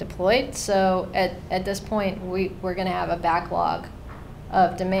almost fully deployed. So at this point, we're going to have a backlog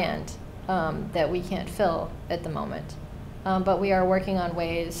of demand that we can't fill at the moment. But we are working on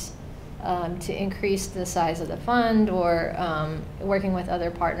ways to increase the size of the fund, or working with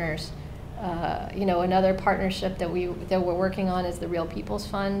other partners you know, another partnership that we're working on is the Real People's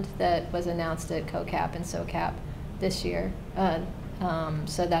Fund that was announced at COCAP and SOCAP this year.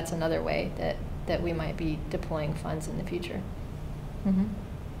 So that's another way that we might be deploying funds in the future. Mm-hmm.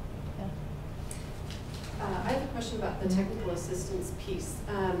 Yeah. I have a question about the technical assistance piece.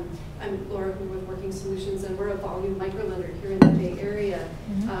 I'm Laura with Working Solutions, and we're a volume microlender here in the Bay Area.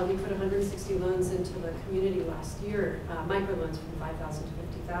 Mm-hmm. We put 160 loans into the community last year, microloans from 5,000 to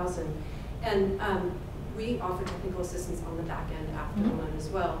 50,000. And we offer technical assistance on the back end after the loan as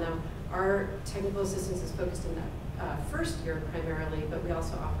well. Now, our technical assistance is focused in that first year primarily, but we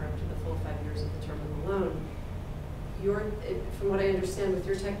also offer up to the full 5 years of the term of the loan. From what I understand, with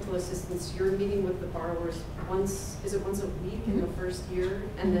your technical assistance, you're meeting with the borrowers once a week in the first year,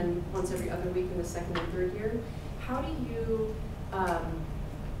 and then once every other week in the second and third year. How do you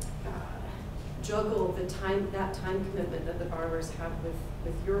juggle that time commitment that the borrowers have with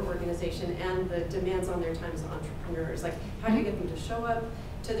your organization and the demands on their time as entrepreneurs? Like, how do you get them to show up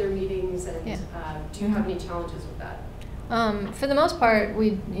to their meetings, and do you have any challenges with that? For the most part,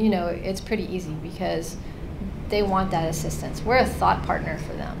 it's pretty easy because they want that assistance. We're a thought partner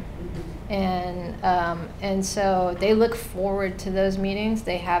for them. And so they look forward to those meetings.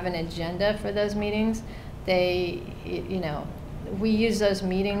 They have an agenda for those meetings. We use those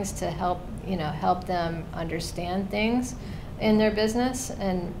meetings to help them understand things in their business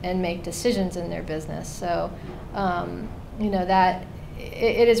and make decisions in their business. So, that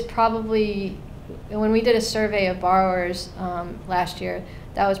it is probably, when we did a survey of borrowers last year,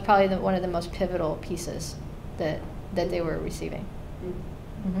 that was probably one of the most pivotal pieces that they were receiving.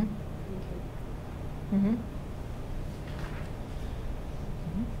 Mm-hmm. Mm-hmm.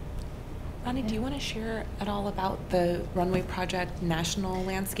 Rani, do you want to share at all about the Runway Project national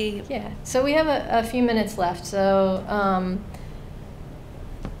landscape? Yeah, so we have a few minutes left. So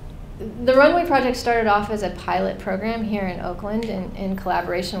the Runway Project started off as a pilot program here in Oakland in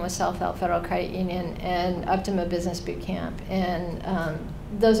collaboration with Self-Help Federal Credit Union and Uptima Business Bootcamp. And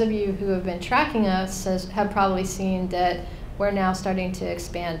those of you who have been tracking us have probably seen that we're now starting to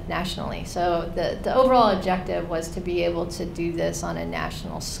expand nationally. So the overall objective was to be able to do this on a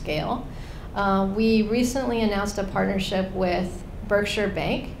national scale. We recently announced a partnership with Berkshire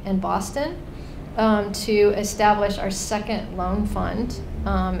Bank in Boston to establish our second loan fund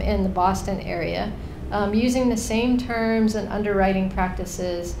in the Boston area, using the same terms and underwriting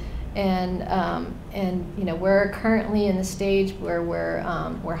practices. And we're currently in the stage where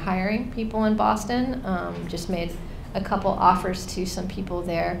we're hiring people in Boston. Just made a couple offers to some people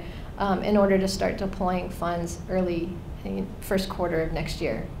there in order to start deploying funds early first quarter of next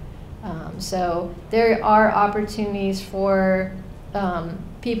year. So there are opportunities for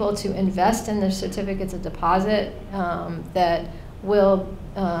people to invest in their certificates of deposit that will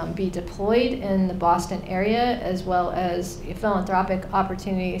be deployed in the Boston area, as well as philanthropic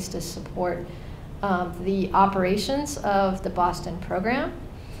opportunities to support the operations of the Boston program.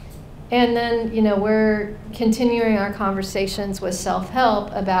 And then, we're continuing our conversations with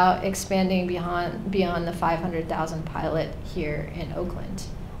Self-Help about expanding beyond the 500,000 pilot here in Oakland.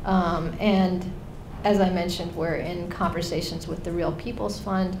 And as I mentioned, we're in conversations with the Real People's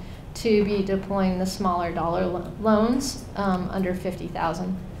Fund to be deploying the smaller dollar loans under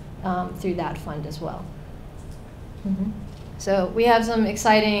 50,000 through that fund as well. Mm-hmm. So we have some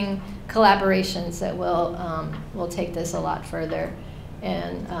exciting collaborations that will take this a lot further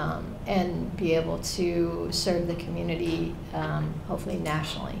and be able to serve the community, hopefully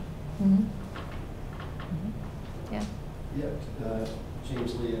nationally. Mm-hmm. Mm-hmm. Yeah. Yeah.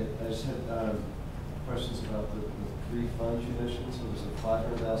 James Lee, I just had questions about the three funds you mentioned. So there's a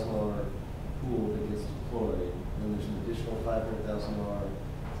 $500,000 pool that gets deployed, and there's an additional $500,000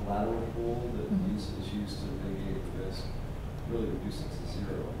 collateral pool that is used to mitigate the risk, really reduce it to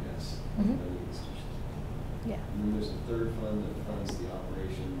zero, I guess. Mm-hmm. Yeah. And then there's a third fund that funds the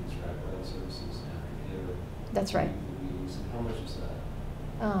operations, wraparound services, aftercare. That's right. Meetings. And how much is that?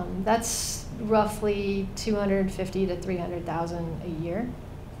 That's roughly $250,000 to $300,000 a year.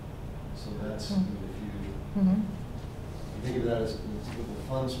 So that's, mm-hmm. if you think of that as with the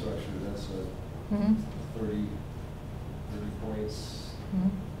fund structure, that's a mm-hmm. 30 points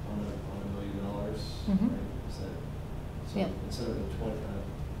mm-hmm. on $1 million, mm-hmm. right? Is that, so yeah. instead of the 20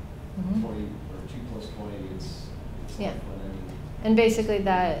 mm-hmm. or 2 plus 20, it's yeah. not fun anymore. And basically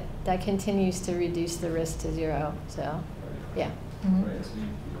that continues to reduce the risk to zero. So Right. yeah. Mm-hmm. Right. So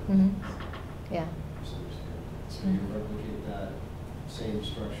mm-hmm. yeah. So you replicate that same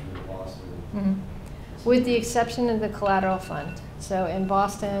structure in Boston. Mm-hmm. With the exception of the collateral fund. So in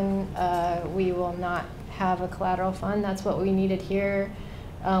Boston, we will not have a collateral fund. That's what we needed here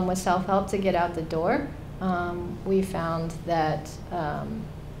with self-help to get out the door. We found that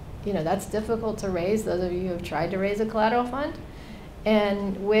that's difficult to raise. Those of you who have tried to raise a collateral fund.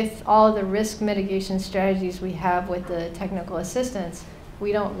 And with all the risk mitigation strategies we have with the technical assistance,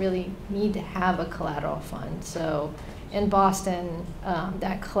 we don't really need to have a collateral fund. So in Boston,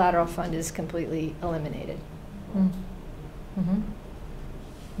 that collateral fund is completely eliminated. So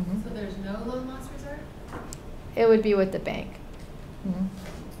there's no loan loss reserve? It would be with the bank.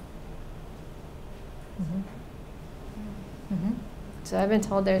 So I've been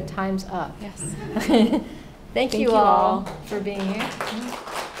told their time's up. Yes. Thank you all for being here.